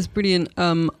 He has this brilliant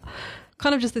kind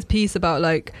of just this piece about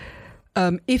like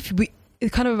kind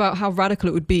of about how radical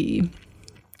it would be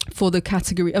for the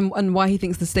category, and why he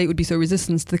thinks the state would be so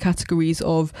resistant to the categories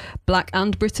of black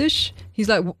and British. He's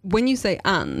like, when you say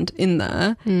 "and" in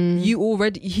there, he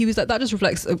was like, that just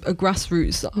reflects a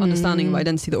grassroots understanding of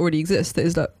identity that already exists. That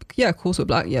is like, of course we're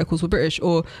black, of course we're British,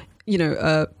 or, you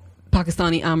know,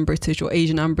 Pakistani and British, or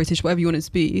Asian and British, whatever you want it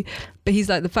to be. But he's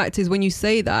like, the fact is, when you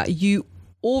say that, you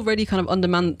already kind of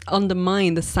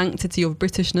undermine the sanctity of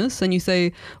Britishness, and you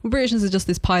say, well, Britishness is just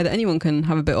this pie that anyone can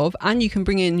have a bit of, and you can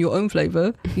bring in your own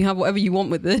flavour, you have whatever you want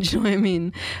with it. Do you know what I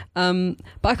mean?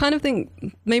 But I kind of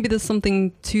think maybe there's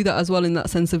something to that as well, in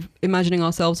that sense of imagining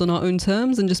ourselves on our own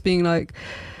terms, and just being like,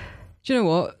 do you know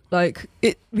what, like,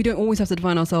 we don't always have to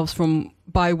define ourselves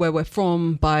by where we're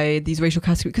from, by these racial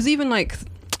categories, because even like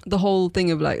the whole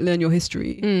thing of like learn your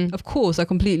history, of course I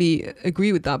completely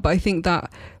agree with that, but I think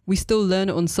that we still learn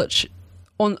it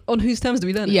on whose terms do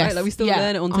we learn it, right? Like we still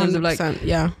learn it on terms of like,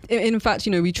 in fact,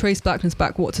 you know, we trace blackness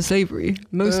back to slavery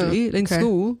mostly in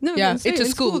school. No, it's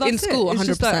just school. In school,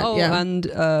 100%. Like, and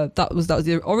that was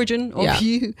the origin of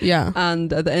you.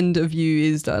 And at the end of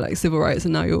you is like civil rights,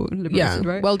 and now you're liberated,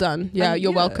 right? Well done.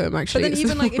 You're welcome. Actually, but then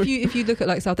even like if you look at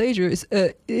like South Asia,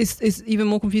 it's even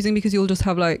more confusing, because you'll just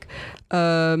have like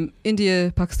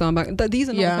India, Pakistan, these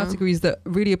are not categories that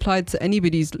really applied to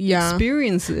anybody's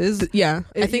experiences.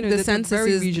 I think the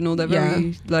census is regional, they're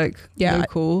very like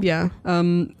local.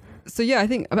 So I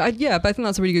think but I think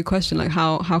that's a really good question, like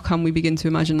how can we begin to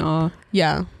imagine our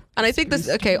and I think this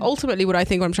ultimately what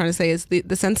I'm trying to say is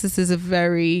the census is a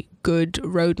very good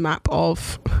roadmap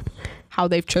of how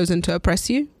they've chosen to oppress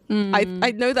you.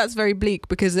 I know that's very bleak,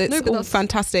 because it's all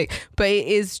fantastic, but it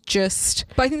is just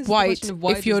but I think white.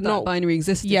 Why if you're not binary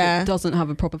existed, it doesn't have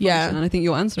a proper function, and I think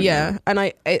you're answering that. And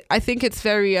I think it's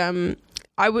very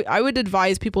I would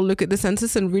advise people look at the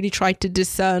census and really try to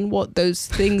discern what those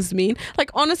things mean. Like,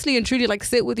 honestly and truly, like,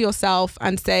 sit with yourself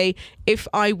and say, if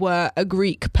I were a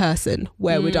Greek person,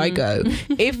 where would I go?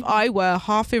 If I were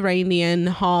half Iranian,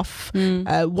 half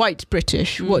white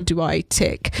British, what do I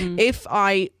tick? If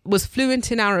I was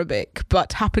fluent in Arabic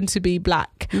but happened to be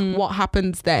black, what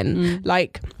happens then?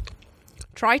 Like,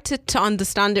 try to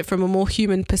understand it from a more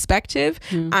human perspective.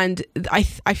 And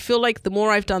I feel like the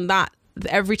more I've done that,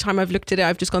 every time I've looked at it,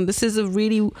 I've just gone, this is a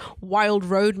really wild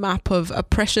roadmap of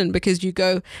oppression, because you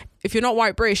go, if you're not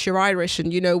white British, you're Irish,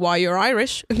 and you know why you're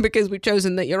Irish, because we've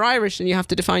chosen that you're Irish and you have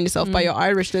to define yourself by your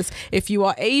Irishness. If you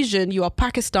are Asian, you are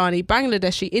Pakistani,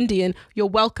 Bangladeshi, Indian, you're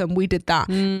welcome, we did that.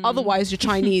 Otherwise, you're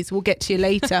Chinese, we'll get to you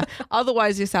later.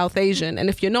 Otherwise, you're South Asian. And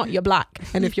if you're not, you're black.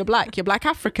 And if you're black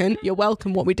African, you're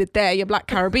welcome, what we did there. You're black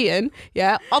Caribbean,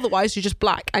 yeah. Otherwise, you're just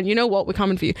black. And you know what? We're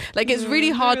coming for you. Like, it's really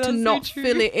hard to not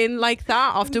fill it in like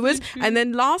that afterwards. And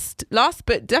then last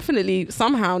but definitely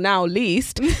somehow now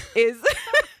least is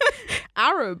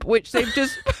Arab, which they've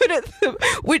just put at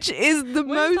which is the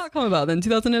When most. did that come about then?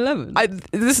 2011?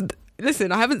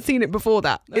 Listen, I haven't seen it before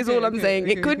that, is all I'm saying.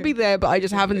 It could be there, but I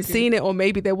just haven't seen it, or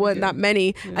maybe there weren't that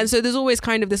many. And so there's always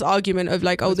kind of this argument of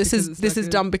like, oh, this is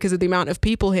done because of the amount of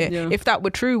people here. If that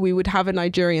were true, we would have a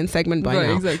Nigerian segment by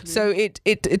now. Exactly. So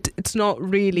it's not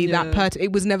really that pertinent.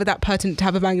 It was never that pertinent to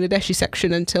have a Bangladeshi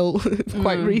section until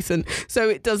quite recent. So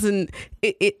it doesn't.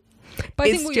 But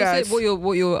I think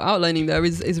what you're outlining there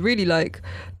is really like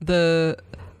the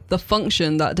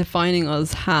function that defining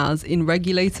us has in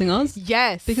regulating us.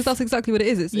 Yes. Because that's exactly what it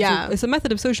is. It's a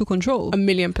method of social control.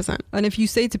 1,000,000%. And if you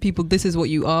say to people, this is what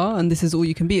you are and this is all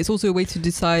you can be, it's also a way to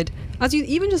decide, as you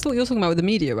even just what you're talking about with the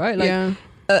media, right? Like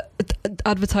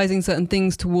advertising certain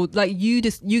things toward, like, you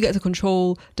get to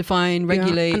control, define,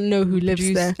 regulate, and know who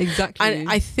lives there. Exactly. And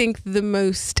I think the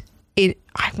most,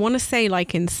 I want to say,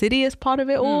 like, insidious part of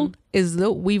it all is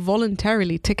that we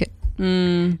voluntarily tick it.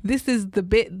 This is the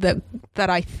bit that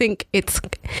I think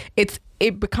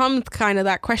it becomes kind of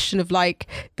that question of like,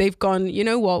 they've gone, you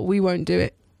know what, we won't do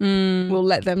it. We'll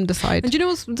let them decide. And do you know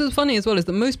what's funny as well is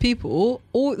that most people,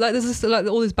 there's this, like,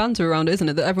 all this banter around it, isn't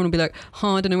it? That everyone will be like,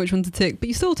 I don't know which one to tick, but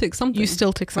you still tick something. You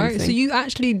still tick something. Right? So you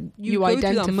actually you go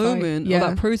through that moment or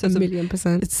that process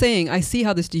 1,000,000%. It's saying, I see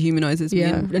how this dehumanizes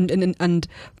me and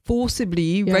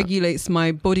forcibly regulates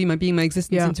my body, my being, my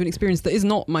existence into an experience that is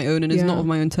not my own and is not of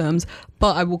my own terms,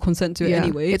 but I will consent to it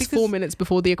anyway. It's 4 minutes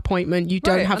before the appointment. You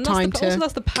don't have time to. Also,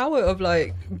 that's the power of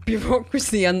like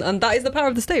bureaucracy, and that is the power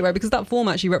of the state, right? Because that form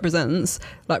actually represents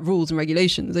like rules and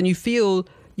regulations, and you feel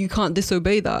you can't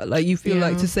disobey that. Like, you feel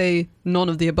like to say none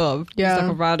of the above is like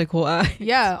a radical act.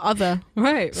 Other.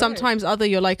 Right. Sometimes other,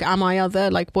 you're like, am I other?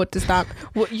 Like, what does that,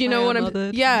 you know what I'm,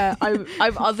 othered.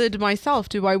 I've othered myself.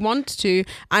 Do I want to?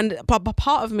 And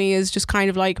part of me is just kind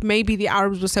of like, maybe the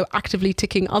Arabs were so actively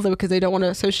ticking other because they don't want to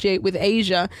associate with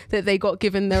Asia that they got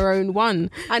given their own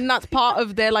one. And that's part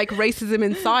of their like racism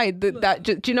inside.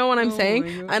 Do you know what I'm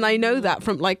saying? And I know that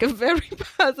from like a very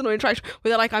personal interaction where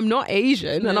they're like, I'm not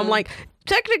Asian. And I'm like,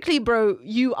 technically, bro,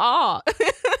 you are.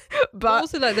 But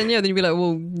also, like, then you'd be like,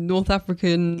 well, North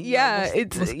African.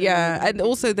 And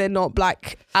also they're not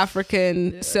black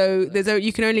African, so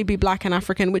you can only be black and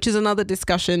African, which is another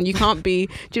discussion. You can't be.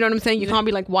 Do you know what I'm saying? You can't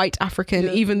be like white African,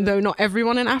 even though not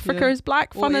everyone in Africa is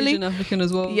black. Funnily, Asian African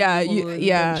as well.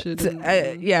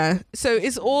 So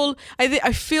it's all.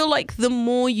 I feel like the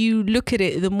more you look at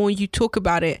it, the more you talk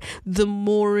about it, the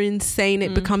more insane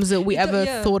it becomes that we ever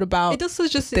thought about. It does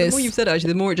just this. The more you've said it,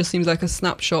 actually, the more it just seems like a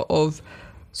snapshot of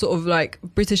sort of like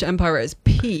British Empire at its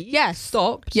peak. Yes.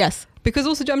 Stopped. Yes. Because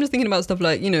also I'm just thinking about stuff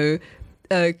like, you know,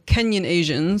 Kenyan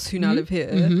Asians who now live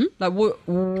here. Like,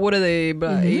 what are they?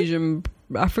 Black, Asian,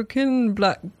 African,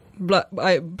 black,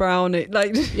 brown,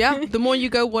 like. Yeah. The more you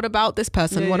go, what about this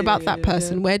person? What about that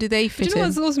person? Where do they fit in? Do you know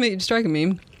what's also striking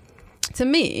me? To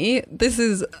me,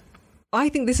 I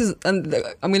think this is, and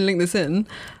I'm going to link this in,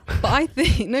 but I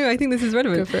think this is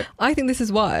relevant. Go for it. I think this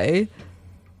is why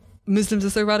Muslims are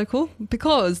so radical,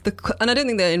 because and I don't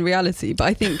think they're in reality, but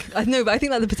I think that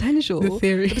the potential of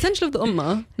the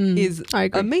Ummah is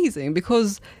amazing,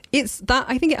 because it's that,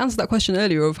 I think it answers that question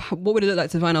earlier of what would it look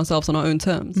like to define ourselves on our own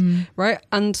terms, right?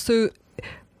 And so,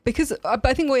 because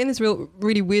I think we're in this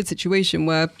really weird situation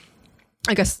where,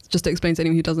 I guess, just to explain to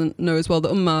anyone who doesn't know as well, the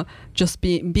Ummah just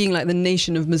being like the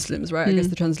nation of Muslims, right? I guess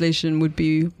the translation would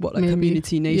be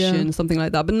community, nation, something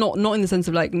like that, but not in the sense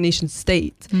of like nation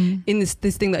state. In this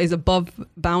thing that is above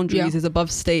boundaries, is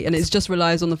above state, and it just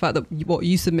relies on the fact that what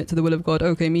you submit to the will of God.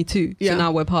 Okay, me too. So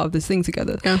now we're part of this thing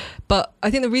together. But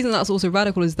I think the reason that's also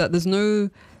radical is that there's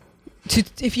no.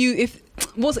 If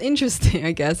what's interesting,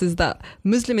 I guess, is that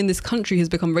Muslim in this country has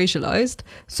become racialized,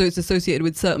 so it's associated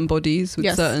with certain bodies,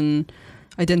 with certain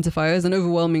identifiers, and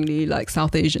overwhelmingly like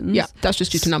South Asians. Yeah, that's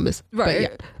just due to numbers,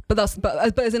 right? But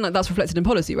as in like that's reflected in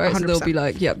policy, right? 100%. So they'll be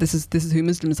like, yeah, this is who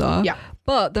Muslims are. Yeah.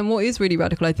 But then what is really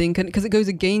radical, I think, and because it goes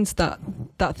against that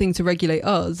thing to regulate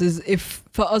us, is if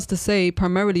for us to say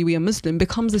primarily we are Muslim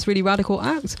becomes this really radical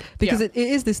act, because it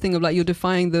is this thing of like you're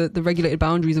defying the regulated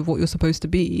boundaries of what you're supposed to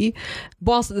be,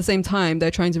 whilst at the same time they're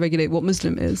trying to regulate what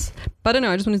Muslim is. But I don't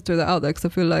know, I just wanted to throw that out there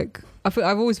because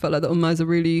I've always felt like the Ummah is a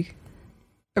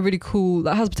really cool,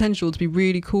 that has potential to be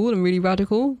really cool and really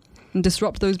radical and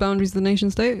disrupt those boundaries of the nation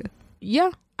state. Yeah.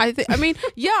 To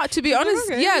be honest,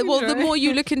 the more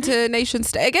you look into nation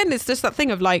state, again, it's just that thing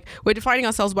of like, we're defining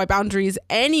ourselves by boundaries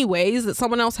anyways that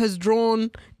someone else has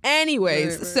drawn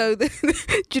anyways. Right. So do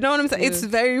you know what I'm saying? Yeah. It's a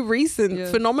very recent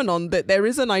phenomenon that there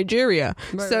is a Nigeria.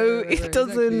 It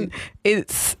doesn't,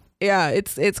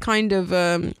 exactly. It's kind of,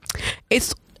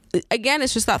 again,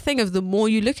 it's just that thing of the more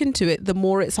you look into it, the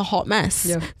more it's a hot mess.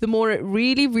 Yeah. The more it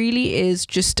really, really is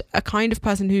just a kind of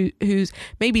person who's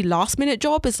maybe last minute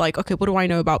job is like, okay, what do I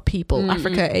know about people?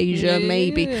 Africa, Asia,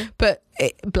 maybe. But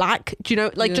black, do you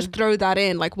know, like just throw that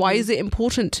in. Like, why is it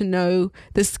important to know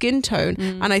the skin tone?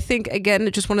 And I think, again,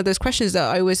 just one of those questions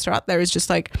that I always throw out there is just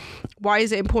like, why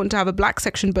is it important to have a black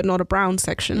section but not a brown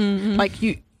section? Like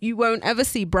you won't ever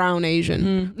see brown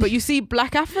Asian, but you see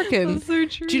black African. That's so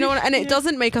true. Do you know what? And it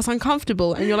doesn't make us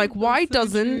uncomfortable. And you're like, why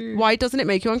doesn't it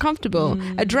make you uncomfortable?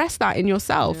 Address that in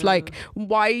yourself. Yeah. Like,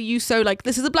 why are you so like,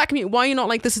 this is a black community? Why are you not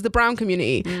like, this is the brown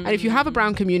community? And if you have a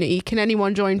brown community, can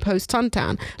anyone join post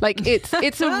Suntan? Like, it's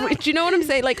do you know what I'm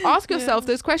saying? Like, ask yourself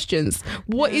those questions.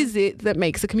 What is it that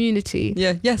makes a community?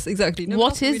 Yeah. Yes, exactly. No,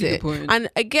 what is it? And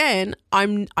again,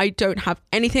 I don't have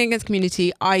anything against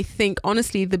community. I think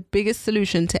honestly, the biggest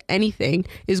solution to anything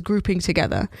is grouping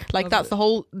together. Like, that's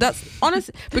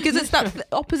honest, because it's that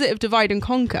opposite of divide and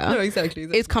conquer. No, exactly.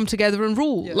 It's come together and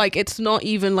rule. Yeah. Like, it's not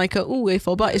even like a if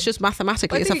or but. It's just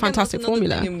mathematically, it's a fantastic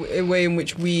formula. A way in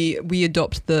which we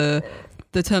adopt the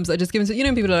terms that are just given. So, you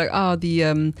know, people are like,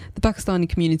 the Pakistani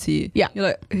community. Yeah. You're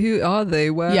like, who are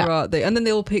they? Where are they? And then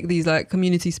they all pick these like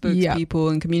community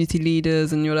spokespeople and community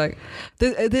leaders. And you're like,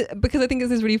 because I think it's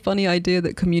this really funny idea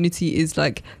that community is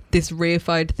like this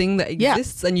reified thing that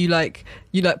exists, and you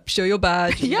show your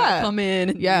badge, and you come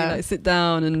in, and you like sit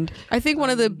down. And I think one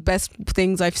of the best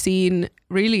things I've seen,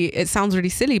 really, it sounds really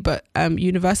silly, but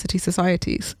university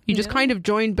societies, you just kind of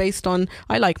join based on,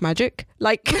 I like magic,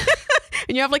 like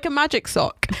and you have like a magic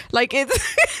sock, like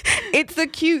it's a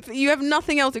cute, you have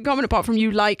nothing else in common apart from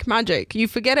you like magic. You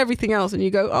forget everything else and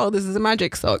you go, oh, this is a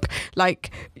magic sock.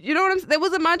 Like, you know what I'm saying? There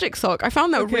was a magic sock. I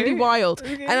found that really wild.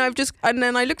 Okay. And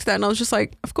then I looked at that and I was just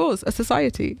like, of course, a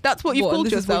society. That's what you've called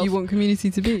yourself. Is what you want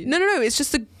community to be? No. It's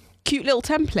just a cute little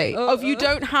template of you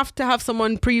don't have to have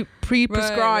someone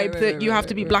pre-prescribed that you have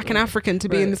to be black and African to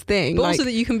be in this thing, but also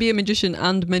that you can be a magician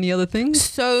and many other things,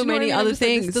 so many other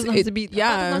things. It doesn't have to be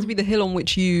doesn't have to be the hill on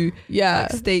which you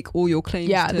stake all your claims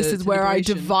to, this is where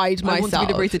liberation. I divide myself. I want to be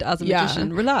liberated as a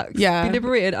magician. Relax, be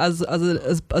liberated as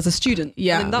a student,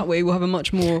 and in that way we'll have a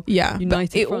much more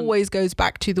united it front. Always goes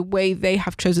back to the way they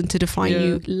have chosen to define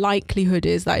you. Likelihood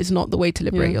is that is not the way to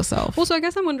liberate yourself. Also, I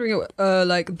guess I'm wondering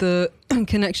like the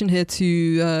connection here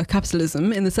to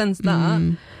capitalism, in the sense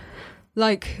that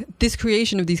like this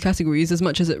creation of these categories, as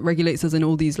much as it regulates us in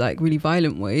all these like really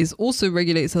violent ways, also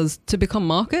regulates us to become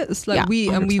markets. Like we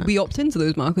opt into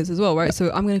those markets as well, right?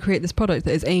 So I'm going to create this product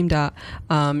that is aimed at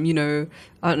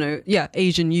I don't know,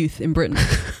 Asian youth in Britain,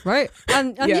 right?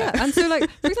 And so like,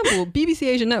 for example, BBC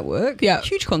Asian Network,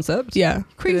 huge concept,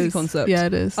 crazy concept,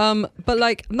 it is. But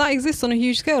like that exists on a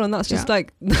huge scale, and that's just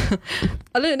like,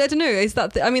 I don't know. Is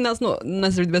that? I mean, that's not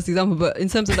necessarily the best example, but in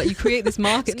terms of like, you create this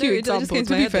market, it just came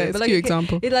to my head. But like,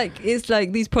 example. It's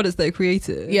like these products that are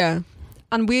created. Yeah.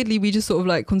 And weirdly, we just sort of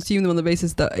like consume them on the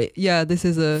basis that this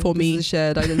is a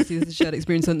shared identity, this is a shared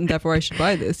experience, and therefore I should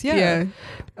buy this. Yeah.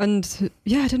 And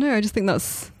I don't know. I just think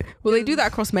that's. Well, they do that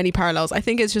across many parallels. I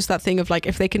think it's just that thing of like,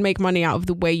 if they can make money out of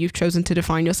the way you've chosen to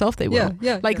define yourself, they will.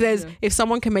 If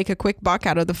someone can make a quick buck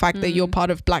out of the fact that you're part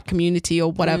of black community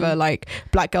or whatever, like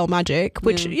Black Girl Magic,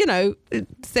 which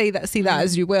see that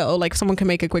as you will. Like, someone can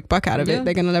make a quick buck out of it,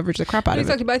 they're going to leverage the crap out of it.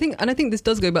 Exactly. But I think this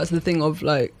does go back to the thing of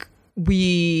like,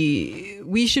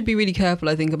 we should be really careful,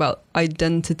 I think, about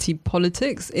identity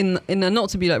politics in not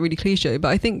to be like really cliche, but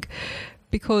I think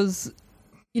because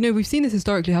we've seen this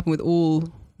historically happen with all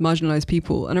marginalized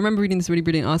people. And I remember reading this really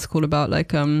brilliant article about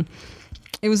like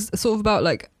it was sort of about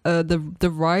like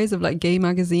the rise of like gay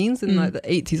magazines in like the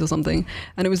 80s or something,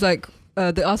 and it was like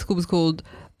the article was called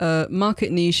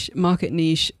market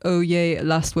niche, oh yay, at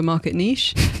last we're market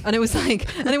niche. And it was like,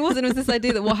 it was this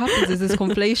idea that what happens is this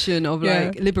conflation of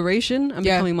like liberation and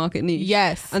becoming market niche.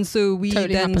 Yes. And so we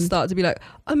then start to be like,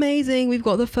 amazing, we've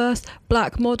got the first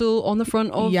black model on the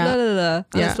front of blah, blah, blah.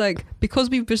 And it's like, because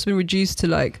we've just been reduced to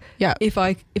like, if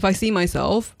I see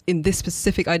myself in this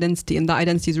specific identity and that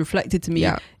identity is reflected to me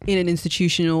in an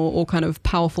institutional or kind of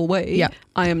powerful way,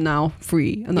 I am now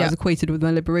free, and that is equated with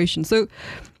my liberation. So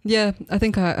I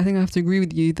think I have to agree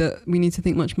with you that we need to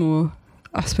think much more,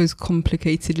 I suppose,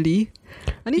 complicatedly.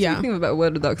 I need to think of a better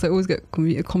word with that, because I always get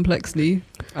complexly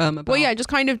about. Well,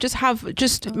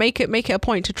 just make it a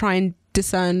point to try and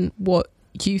discern what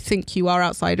you think you are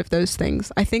outside of those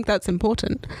things. I think that's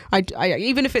important. I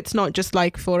even if it's not just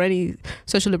like for any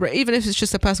social liberation, even if it's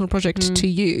just a personal project to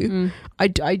you, I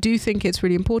do think it's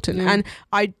really important.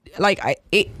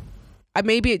 And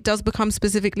maybe it does become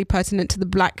specifically pertinent to the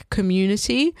Black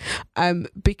community,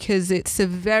 because it's a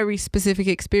very specific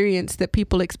experience that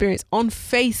people experience on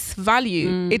face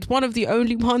value. It's one of the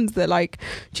only ones that, like,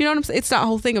 do you know what I'm saying? It's that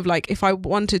whole thing of like, if I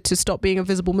wanted to stop being a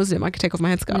visible Muslim, I could take off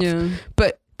my headscarf.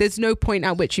 But there's no point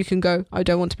at which you can go, I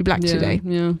don't want to be Black today.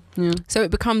 So it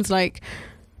becomes like,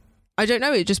 I don't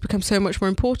know, it just becomes so much more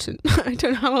important. I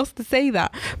don't know how else to say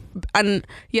that. And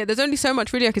there's only so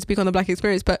much really I can speak on the Black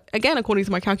experience, but again, according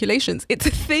to my calculations, it's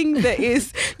a thing that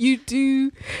is,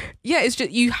 it's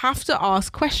just, you have to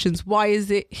ask questions. Why is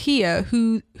it here?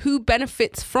 Who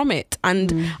benefits from it?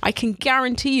 And I can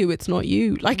guarantee you it's not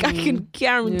you. Like, I can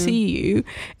guarantee you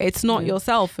it's not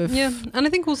yourself. And I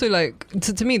think also, like,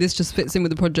 to me, this just fits in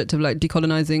with the project of like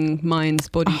decolonizing minds,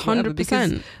 bodies, 100%.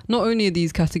 Because not only are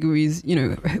these categories, you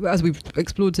know, as we've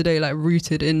explored today, like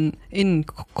rooted in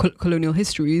colonial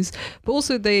histories, but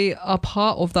also they are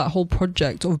part of that whole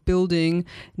project of building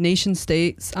nation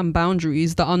states and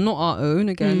boundaries that are not our own.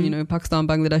 Again, you know, Pakistan,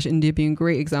 Bangladesh, India being a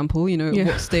great example. You know,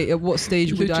 at what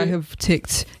stage would I have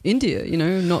ticked India? You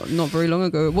know, not very long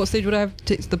ago. At what stage would I have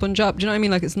ticked the Punjab? Do you know what I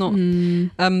mean? Like, it's not.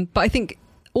 But I think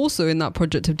also in that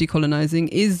project of decolonizing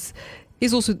is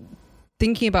also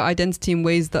thinking about identity in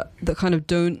ways that kind of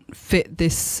don't fit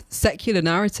this secular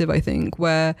narrative, I think,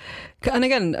 where, and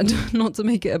again, not to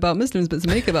make it about Muslims, but to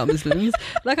make it about Muslims,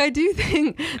 like, I do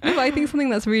think, I think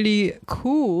something that's really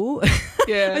cool.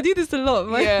 I do this a lot.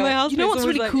 My house, you know what's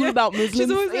really like, cool about Muslims? She's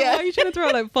always like, why are you trying to throw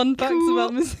out like fun facts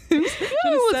about Muslims? You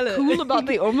know what's cool about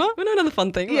the Ummah? We know another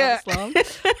fun thing about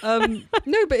Islam.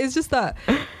 No, but it's just that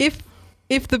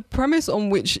if the premise on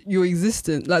which your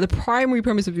existence, like the primary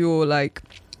premise of your like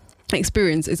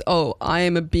experience is, oh, I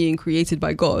am a being created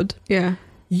by God,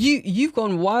 you've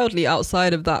gone wildly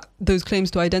outside of those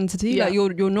claims to identity. Like,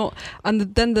 you're not, and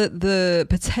then the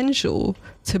potential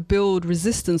to build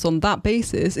resistance on that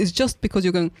basis is just because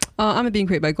you're going, I'm a being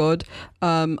created by God,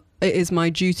 it is my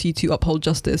duty to uphold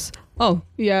justice.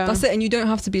 That's it. And you don't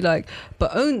have to be like,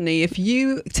 but only if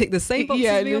you tick the same box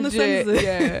as me on the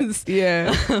census.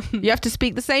 You have to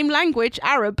speak the same language.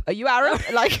 Arab, are you Arab?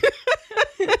 Like,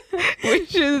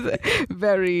 which is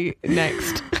very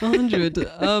next 100.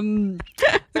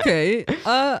 Okay, so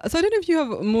I don't know if you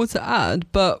have more to add,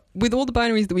 but with all the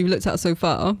binaries that we've looked at so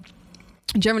far,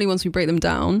 generally once we break them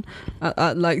down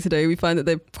like today, we find that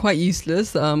they're quite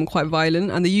useless, quite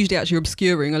violent, and they're usually actually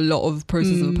obscuring a lot of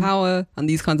processes of power and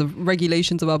these kinds of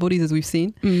regulations of our bodies, as we've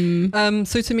seen.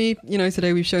 So to me, you know,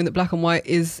 today we've shown that black and white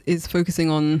is focusing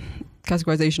on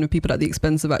categorization of people at the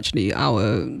expense of actually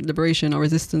our liberation, our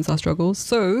resistance, our struggles.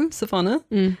 So Safana,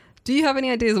 do you have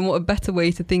any ideas on what a better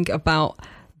way to think about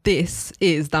this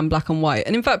is than black and white?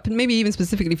 And in fact, maybe even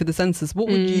specifically for the census, what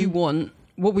would you want?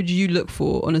 What would you look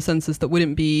for on a census that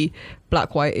wouldn't be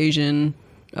black, white, Asian,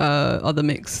 other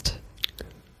mixed?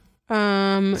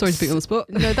 Sorry to put you on the spot.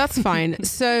 No, that's fine.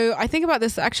 So I think about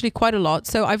this actually quite a lot.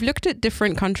 So I've looked at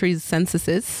different countries'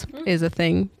 censuses, is a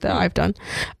thing that I've done.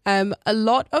 A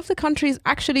lot of the countries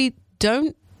actually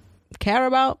don't care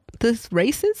about the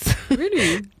races.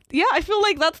 Really? Yeah, I feel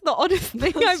like that's the oddest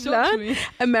thing I've learned.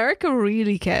 America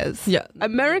really cares. Yeah.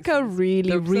 America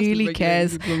really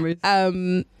cares.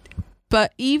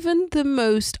 But even the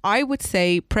most, I would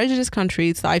say, prejudiced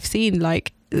countries that I've seen,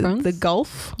 like France? The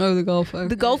Gulf. Oh, the Gulf. Okay.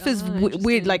 The Gulf is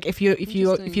weird. Like if you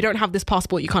don't have this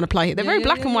passport, you can't apply here. They're very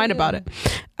black and white about it.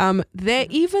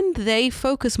 They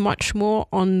focus much more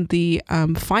on the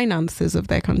finances of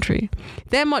their country.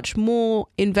 They're much more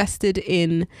invested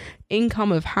in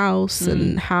income of house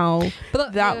and how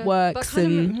that works.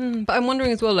 But I'm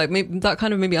wondering as well, like that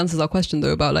kind of maybe answers our question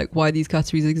though about like why these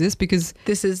categories exist, because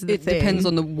this is the thing. Depends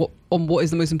on what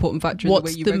is the most important factor.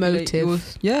 What's in the way you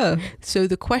motive? Yeah. So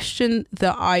the question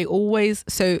that I always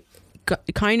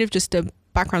kind of just a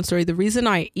background story. The reason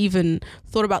I even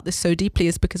thought about this so deeply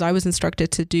is because I was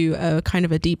instructed to do a kind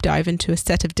of a deep dive into a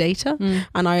set of data,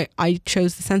 and I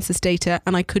chose the census data,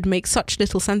 and I could make such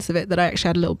little sense of it that I actually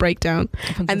had a little breakdown.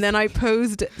 Fantastic. And then I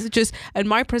posed and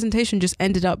my presentation just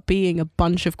ended up being a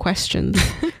bunch of questions.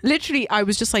 Literally, I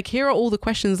was just like, here are all the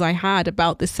questions I had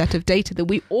about this set of data that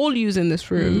we all use in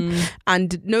this room,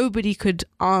 and nobody could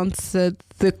answer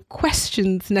the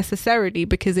questions necessarily,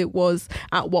 because it was,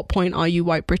 at what point are you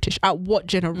white British? At what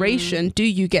generation do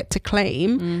you get to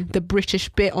claim the British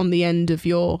bit on the end of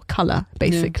your colour,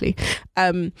 basically?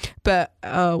 But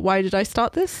why did I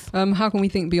start this? How can we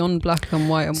think beyond black and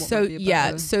white? And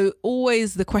what so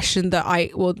always the question that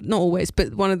not always,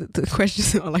 but one of the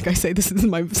questions, like I say, this is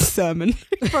my sermon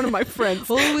in front of my friends.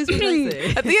 Always what I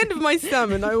say. At the end of my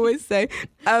sermon, I always say,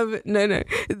 no.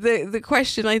 The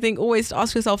question I think always to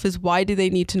ask yourself is, why do they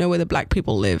need to know where the black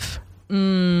people live?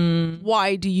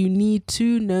 Why do you need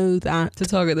to know that? To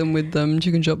target them with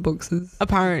chicken chop boxes.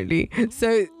 Apparently.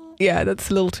 So yeah, that's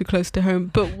a little too close to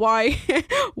home. But why?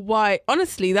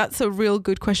 Honestly, that's a real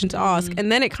good question to ask.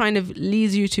 And then it kind of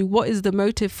leads you to, what is the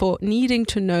motive for needing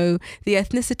to know the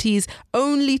ethnicities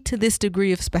only to this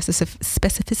degree of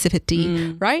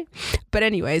specificity, right? But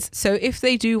anyways, so if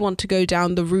they do want to go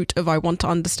down the route of, I want to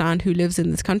understand who lives in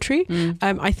this country,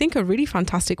 I think a really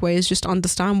fantastic way is just to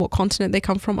understand what continent they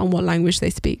come from and what language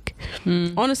they speak.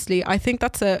 Honestly, I think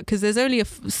that's because there's only a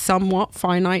somewhat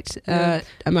finite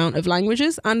amount of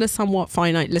languages and a somewhat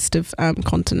finite list of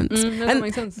continents, and that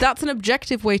makes sense. That's an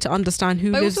objective way to understand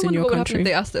who lives in your country. If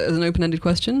they asked it as an open-ended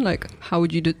question, like, how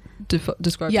would you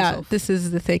describe yourself? Yeah, this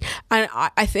is the thing, and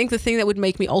I think the thing that would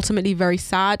make me ultimately very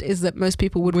sad is that most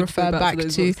people would refer back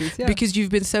to because you've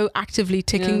been so actively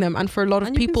ticking them, and for a lot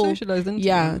of people,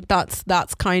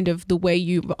 that's kind of the way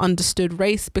you've understood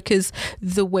race, because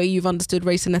the way you've understood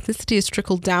race and ethnicity is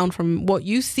trickled down from what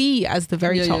you see as the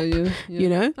very top. You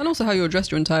know, and also how you're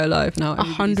dressed your entire life and how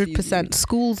 100%.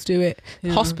 Schools do it,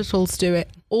 hospitals do it,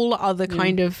 all other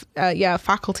kind of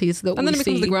faculties that we see. And then it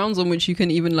becomes the grounds on which you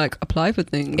can even like apply for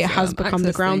things. It has become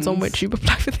the grounds on which you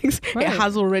apply for things. Right. It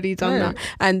has already done that.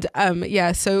 And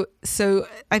so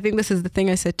I think this is the thing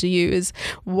I said to you, is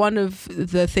one of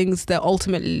the things that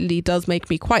ultimately does make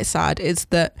me quite sad is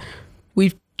that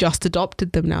we've just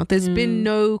adopted them now. There's been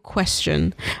no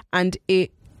question, and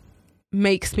it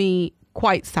makes me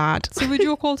quite sad. So would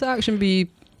your call to action be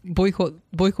boycott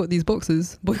these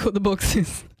boxes? Boycott the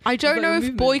boxes? I don't know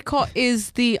if boycott is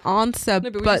the answer.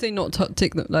 No, but would you say not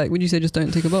tick them? Like, would you say just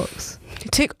don't tick a box?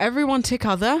 Everyone tick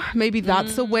other. Maybe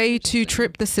that's a way to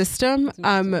trip the system.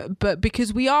 But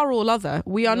because we are all other,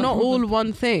 we are not all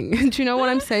one thing. Do you know what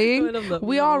I'm saying? I love that.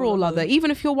 We are all other. Even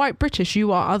if you're white British,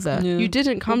 you are other. Yeah. You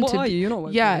didn't come what to. Are you? You're not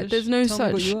white British. There's no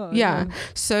such.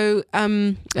 So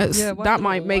that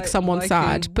might make someone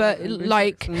sad. But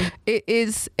like it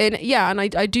is, and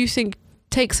I do think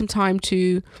take some time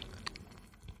to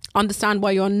understand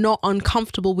why you're not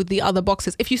uncomfortable with the other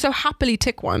boxes. If you so happily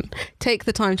tick one, take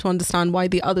the time to understand why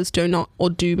the others do not or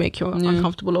do make you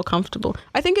uncomfortable or comfortable.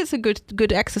 I think it's a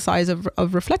good exercise of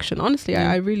reflection, honestly.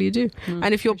 I really do.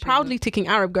 And if you're proudly ticking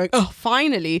Arab going, oh,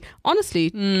 finally, honestly,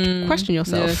 question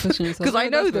yourself. Because I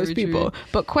know those people,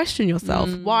 but question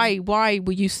yourself. Why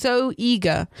were you so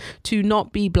eager to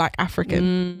not be Black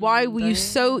African? Why were you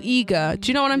so eager? Do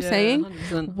you know what I'm saying?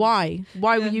 100%. Why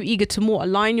were you eager to more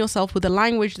align yourself with a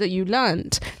language that you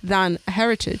learnt than a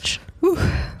heritage?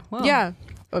 Wow. Yeah,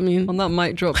 I mean, on that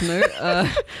mic drop note,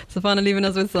 Safana leaving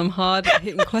us with some hard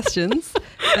hitting questions.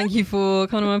 Thank you for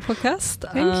coming on my podcast.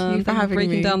 Thank you for having me.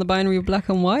 Breaking down the binary of black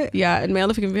and white. Yeah, and may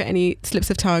Allah forgive me any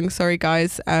slips of tongue. Sorry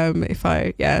guys,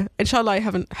 inshallah I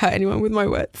haven't hurt anyone with my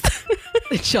words.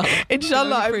 Inshallah.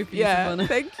 Thank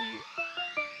you.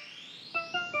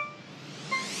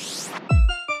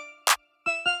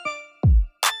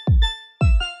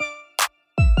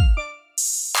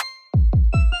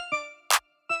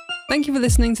 Thank you for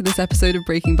listening to this episode of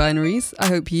Breaking Binaries. I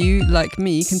hope you, like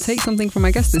me, can take something from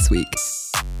my guest this week.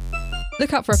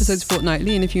 Look out for episodes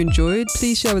fortnightly, and if you enjoyed,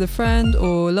 please share with a friend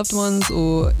or loved ones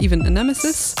or even a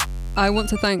nemesis. I want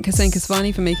to thank Hussein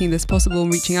Kesvani for making this possible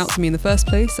and reaching out to me in the first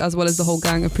place, as well as the whole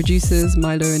gang of producers,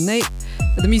 Milo and Nate.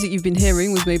 The music you've been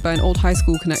hearing was made by an old high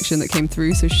school connection that came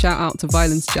through, so shout out to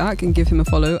Violence Jack and give him a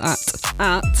follow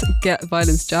at Get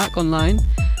Violence Jack online.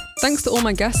 Thanks to all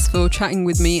my guests for chatting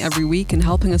with me every week and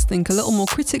helping us think a little more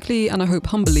critically and I hope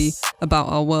humbly about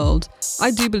our world. I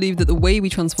do believe that the way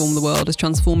we transform the world is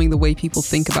transforming the way people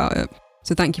think about it.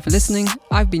 So thank you for listening.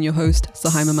 I've been your host,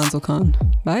 Suhaima Manzil Khan.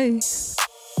 Bye.